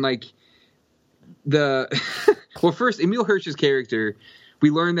is when like well, first Emil Hirsch's character, we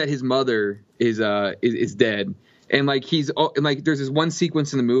learn that his mother is dead, and like there's this one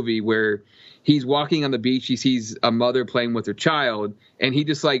sequence in the movie where he's walking on the beach, he sees a mother playing with her child, and he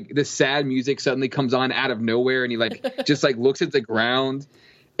just like this sad music suddenly comes on out of nowhere, and he like just like looks at the ground,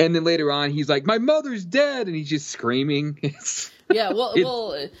 and then later on he's like, my mother's dead, and he's just screaming. Yeah,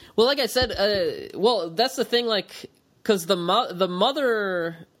 well, like I said, that's the thing, like. Because the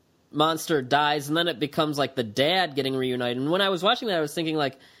mother monster dies, and then it becomes like the dad getting reunited. And when I was watching that, I was thinking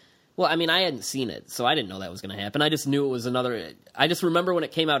like, well, I mean, I hadn't seen it, so I didn't know that was going to happen. I just knew it was another. I just remember when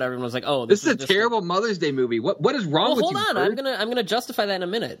it came out, everyone was like, "Oh, this is a terrible Mother's Day movie. What is wrong with you?" Hold on, I'm gonna justify that in a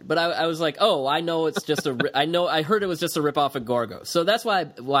minute. But I was like, "Oh, I know it's just I heard it was just a ripoff of Gorgo, so that's why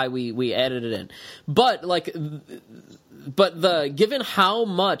we added it in." But like. But given how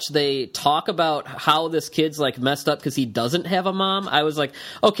much they talk about how this kid's like messed up because he doesn't have a mom, I was like,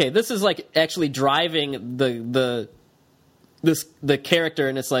 okay, this is like actually driving the character,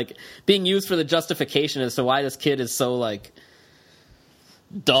 and it's like being used for the justification as to why this kid is so like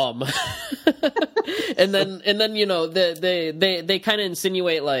dumb. and then you know they kind of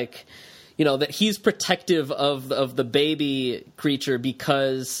insinuate like, you know, that he's protective of the baby creature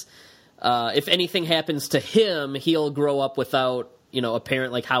because. If anything happens to him, he'll grow up without, you know, a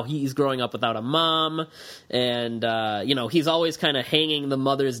parent, like how he's growing up without a mom. And, you know, he's always kind of hanging the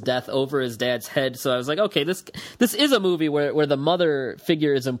mother's death over his dad's head. So I was like, okay, this is a movie where the mother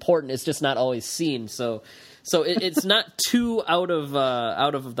figure is important. It's just not always seen. So it's not too out of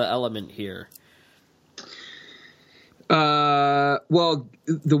the element here. Well,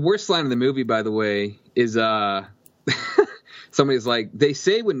 the worst line in the movie, by the way, is, somebody's like, they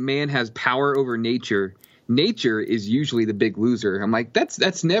say when man has power over nature is usually the big loser. I'm like, that's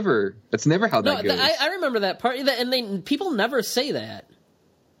never how that goes. I remember that part, and people never say that.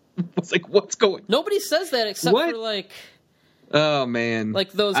 It's like, what's going? Nobody says that except for like, oh man,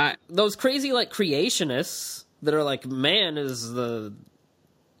 like those crazy like creationists that are like, man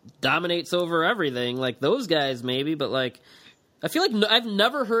dominates over everything. Like those guys maybe, but like. I feel like I've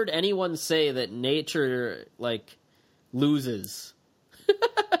never heard anyone say that nature, like, loses.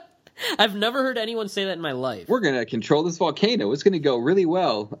 I've never heard anyone say that in my life. We're going to control this volcano. It's going to go really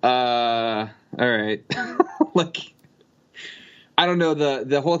well. All right. Like, I don't know.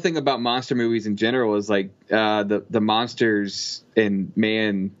 The whole thing about monster movies in general is like the monsters and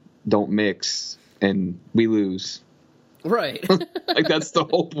man don't mix and we lose. Right. Like, that's the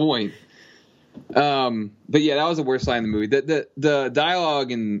whole point. But yeah, that was the worst line in the movie. The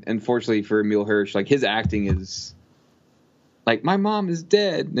dialogue, and unfortunately for Emile Hirsch, like, his acting is like, my mom is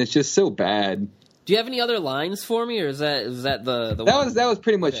dead, and it's just so bad. Do you have any other lines for me, or is that the that one? was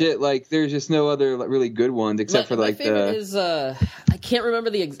pretty much it. Like, there's just no other really good ones except for like my favorite is I can't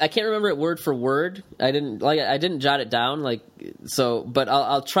remember it word for word. I didn't jot it down, like, so, but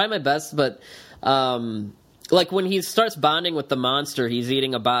I'll try my best. But like, when he starts bonding with the monster, he's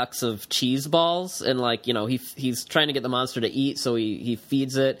eating a box of cheese balls, and, like, you know, he's trying to get the monster to eat, so he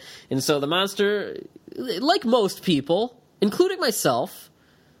feeds it, and so the monster, like most people, including myself,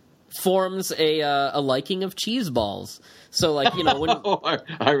 forms a liking of cheese balls. So, like, you know, when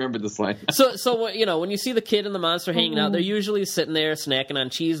I remember this line. So you know, when you see the kid and the monster hanging out, they're usually sitting there snacking on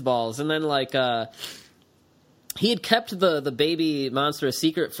cheese balls, and then, like, he had kept the baby monster a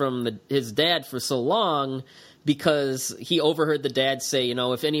secret from his dad for so long because he overheard the dad say, you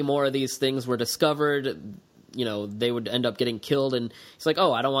know, if any more of these things were discovered, you know, they would end up getting killed. And he's like,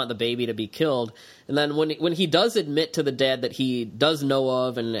 oh, I don't want the baby to be killed. And then when he does admit to the dad that he does know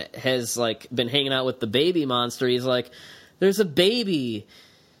of and has, like, been hanging out with the baby monster, he's like, there's a baby.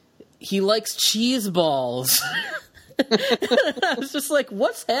 He likes cheese balls. I was just like,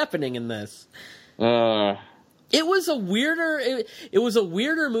 what's happening in this? It was a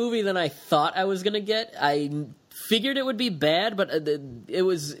weirder movie than I thought I was gonna get. I figured it would be bad, but it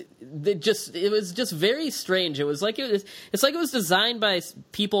was just very strange. It's like it was designed by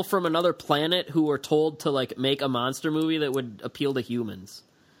people from another planet who were told to, like, make a monster movie that would appeal to humans.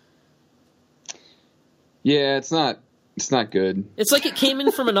 Yeah, it's not good. It's like it came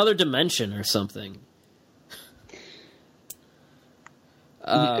in from another dimension or something.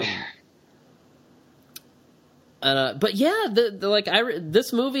 But yeah,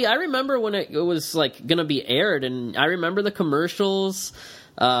 this movie, I remember when it was, like, gonna be aired, and I remember the commercials.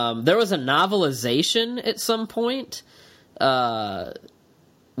 There was a novelization at some point,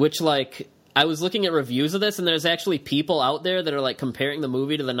 which, like, I was looking at reviews of this, and there's actually people out there that are, like, comparing the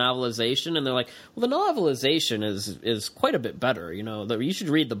movie to the novelization, and they're like, well, the novelization is quite a bit better, you know, you should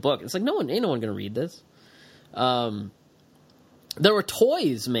read the book. It's like, ain't no one gonna read this. There were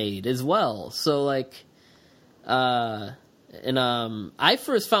toys made as well, so, like, I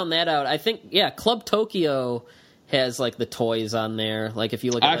first found that out. I think, yeah, Club Tokyo has, like, the toys on there. Like, if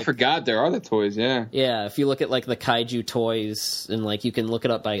you look at, I forgot there are the toys, yeah. Yeah, if you look at, like, the Kaiju toys, and, like, you can look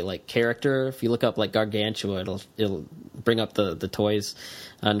it up by, like, character. If you look up, like, Gargantua, it'll bring up the toys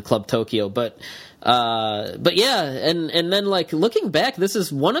on Club Tokyo. But yeah, and then, like, looking back, this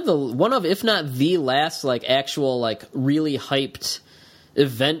is one of if not the last, like, actual, like, really hyped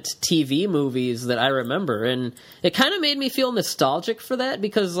event TV movies that I remember, and it kind of made me feel nostalgic for that,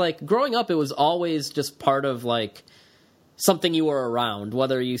 because, like, growing up, it was always just part of, like, something you were around,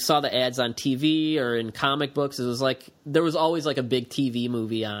 whether you saw the ads on TV or in comic books. It was like there was always, like, a big TV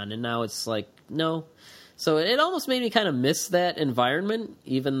movie on, and now it's like, no. So it almost made me kind of miss that environment,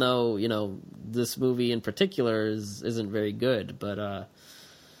 even though, you know, this movie in particular isn't very good,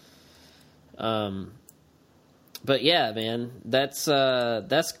 but yeah, man, that's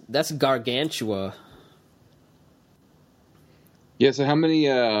Gargantua. Yeah. So how many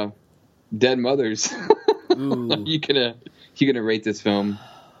dead mothers you gonna rate this film?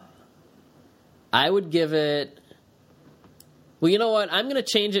 I would give it. Well, you know what? I'm gonna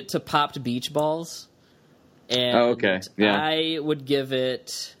change it to popped beach balls. And okay. Yeah. I would give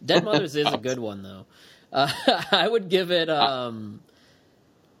it. Dead Mothers is a good one, though. I would give it.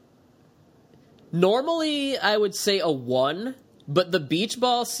 Normally, I would say a 1, but the beach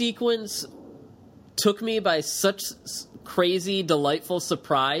ball sequence took me by such crazy, delightful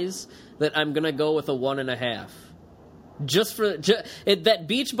surprise that I'm gonna go with a 1.5. Just for that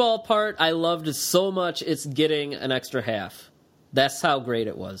beach ball part, I loved so much. It's getting an extra half. That's how great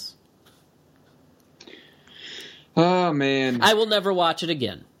it was. Oh man, I will never watch it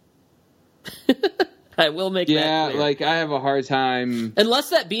again. I will make that clear. Yeah, like, I have a hard time.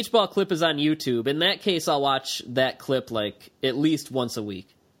 Unless that beach ball clip is on YouTube. In that case, I'll watch that clip, like, at least once a week.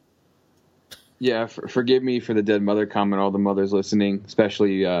 Yeah, forgive me for the dead mother comment, all the mothers listening,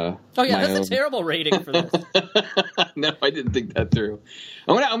 especially oh yeah, that's a terrible rating for this. No, I didn't think that through.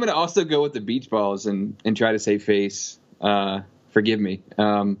 I'm gonna also go with the beach balls and try to save face. Forgive me.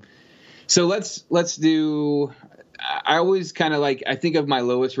 So let's do. I always kind of like, I think of my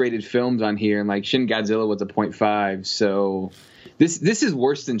lowest rated films on here, and like Shin Godzilla was a 0.5. So this is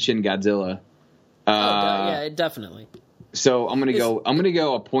worse than Shin Godzilla. Yeah, definitely. So I'm gonna go a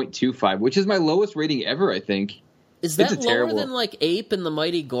 0.25, which is my lowest rating ever, I think. Is that lower than like Ape and the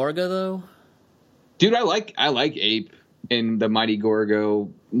Mighty Gorgo though? Dude, I like Ape and the Mighty Gorgo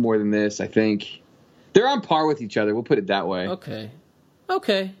more than this. I think they're on par with each other. We'll put it that way. Okay.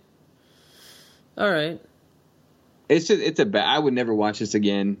 All right. It's a bad. I would never watch this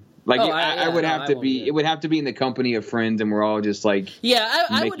again. Like I would have to be. It would have to be in the company of friends, and we're all just like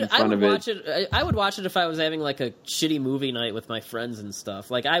I would watch it. I would watch it if I was having like a shitty movie night with my friends and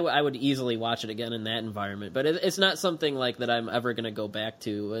stuff. Like I would easily watch it again in that environment. But it's not something like that I'm ever going to go back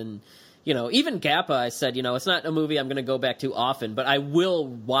to. And even Gappa, I said it's not a movie I'm going to go back to often, but I will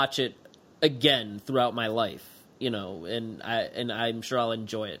watch it again throughout my life. And I'm sure I'll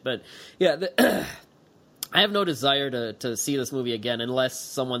enjoy it. But yeah. I have no desire to see this movie again unless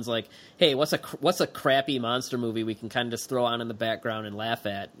someone's like, "Hey, what's a crappy monster movie we can kind of just throw on in the background and laugh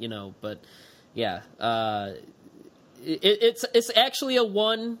at?" But yeah, it's actually a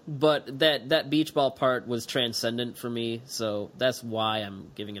 1, but that beach ball part was transcendent for me, so that's why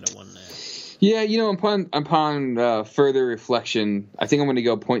I'm giving it a 1 now. Yeah, upon further reflection, I think I'm going to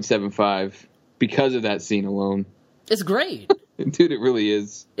go 0.75 because of that scene alone. It's great. Dude, it really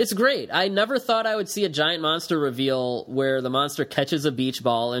is. It's great. I never thought I would see a giant monster reveal where the monster catches a beach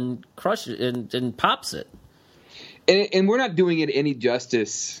ball and crushes it and pops it. And we're not doing it any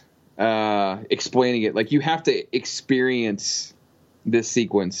justice explaining it. Like, you have to experience this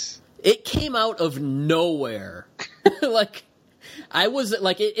sequence. It came out of nowhere. Like, I was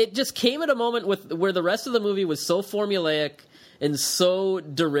like, it just came at a moment where the rest of the movie was so formulaic and so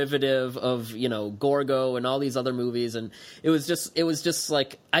derivative of Gorgo and all these other movies, and it was just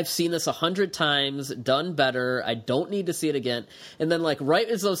like, I've seen this 100 times, done better. I don't need to see it again. And then like right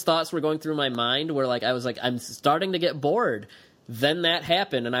as those thoughts were going through my mind, where like I was like, I'm starting to get bored. Then that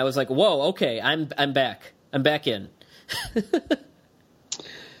happened, and I was like, whoa, okay, I'm back. I'm back in. That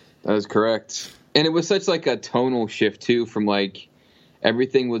is correct, and it was such like a tonal shift too, from like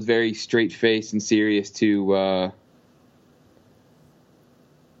everything was very straight faced and serious to.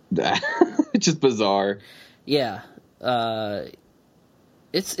 It's just bizarre. Yeah,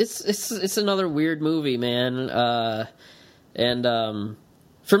 it's another weird movie, man. And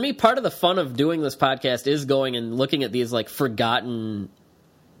for me, part of the fun of doing this podcast is going and looking at these like forgotten,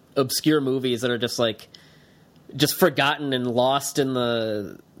 obscure movies that are just forgotten and lost in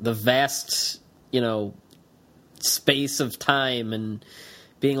the vast, space of time, and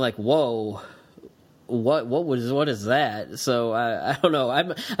being like, whoa. What is that? So I don't know.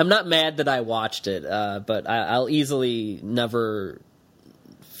 I'm not mad that I watched it, but I'll easily never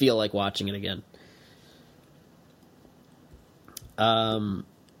feel like watching it again.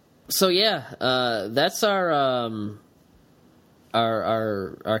 So yeah, that's our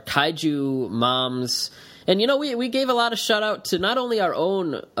kaiju moms, and we gave a lot of shout out to not only our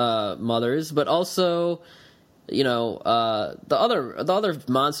own mothers, but also. The other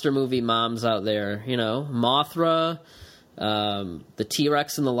monster movie moms out there, Mothra, the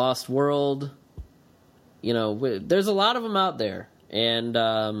T-Rex in the Lost World, there's a lot of them out there, and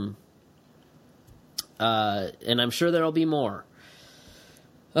I'm sure there'll be more.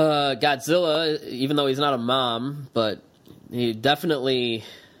 Godzilla, even though he's not a mom, but he definitely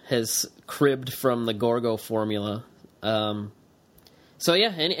has cribbed from the Gorgo formula. So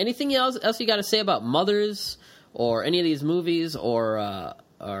yeah, anything else you got to say about mothers? Or any of these movies, or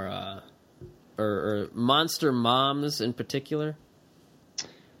monster moms in particular?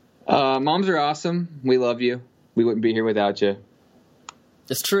 Moms are awesome. We love you. We wouldn't be here without you.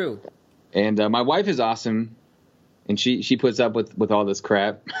 It's true. And my wife is awesome, and she puts up with all this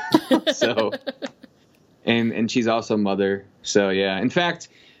crap. So, and she's also mother. So yeah. In fact,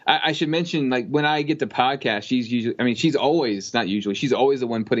 I should mention, like, when I get the podcast, she's always the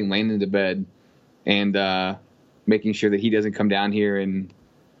one putting Landon to bed, and making sure that he doesn't come down here and,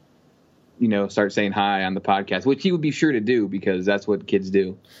 start saying hi on the podcast, which he would be sure to do because that's what kids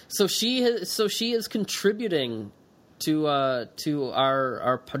do. So she is contributing to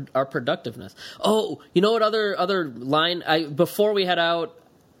our productiveness. Oh, you know what other line? Before we head out,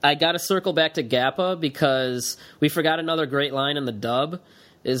 I got to circle back to Gappa because we forgot another great line in the dub.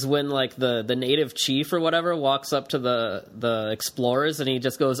 Is when like the native chief or whatever walks up to the explorers and he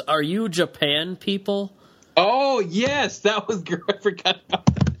just goes, "Are you Japan people?" Oh, yes, that was great. I forgot about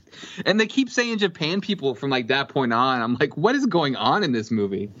that. And they keep saying Japan people from, like, that point on. I'm like, what is going on in this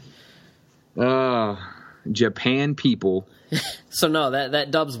movie? Japan people. So no,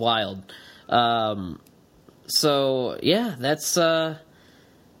 that dub's wild. So yeah, that's all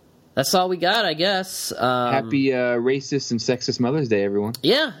we got, I guess. Happy racist and sexist Mother's Day, everyone.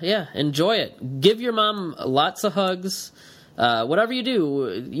 Yeah, enjoy it. Give your mom lots of hugs. Whatever you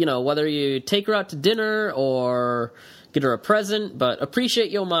do, whether you take her out to dinner or get her a present, but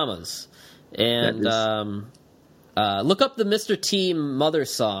appreciate your mamas. And look up the Mr. T Mother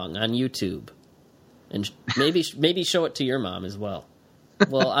song on YouTube, and maybe show it to your mom as well.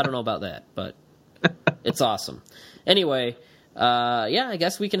 Well, I don't know about that, but it's awesome. Anyway, I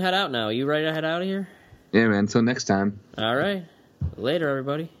guess we can head out now. You ready to head out of here? Yeah, man. Until next time. All right. Later,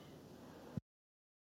 everybody.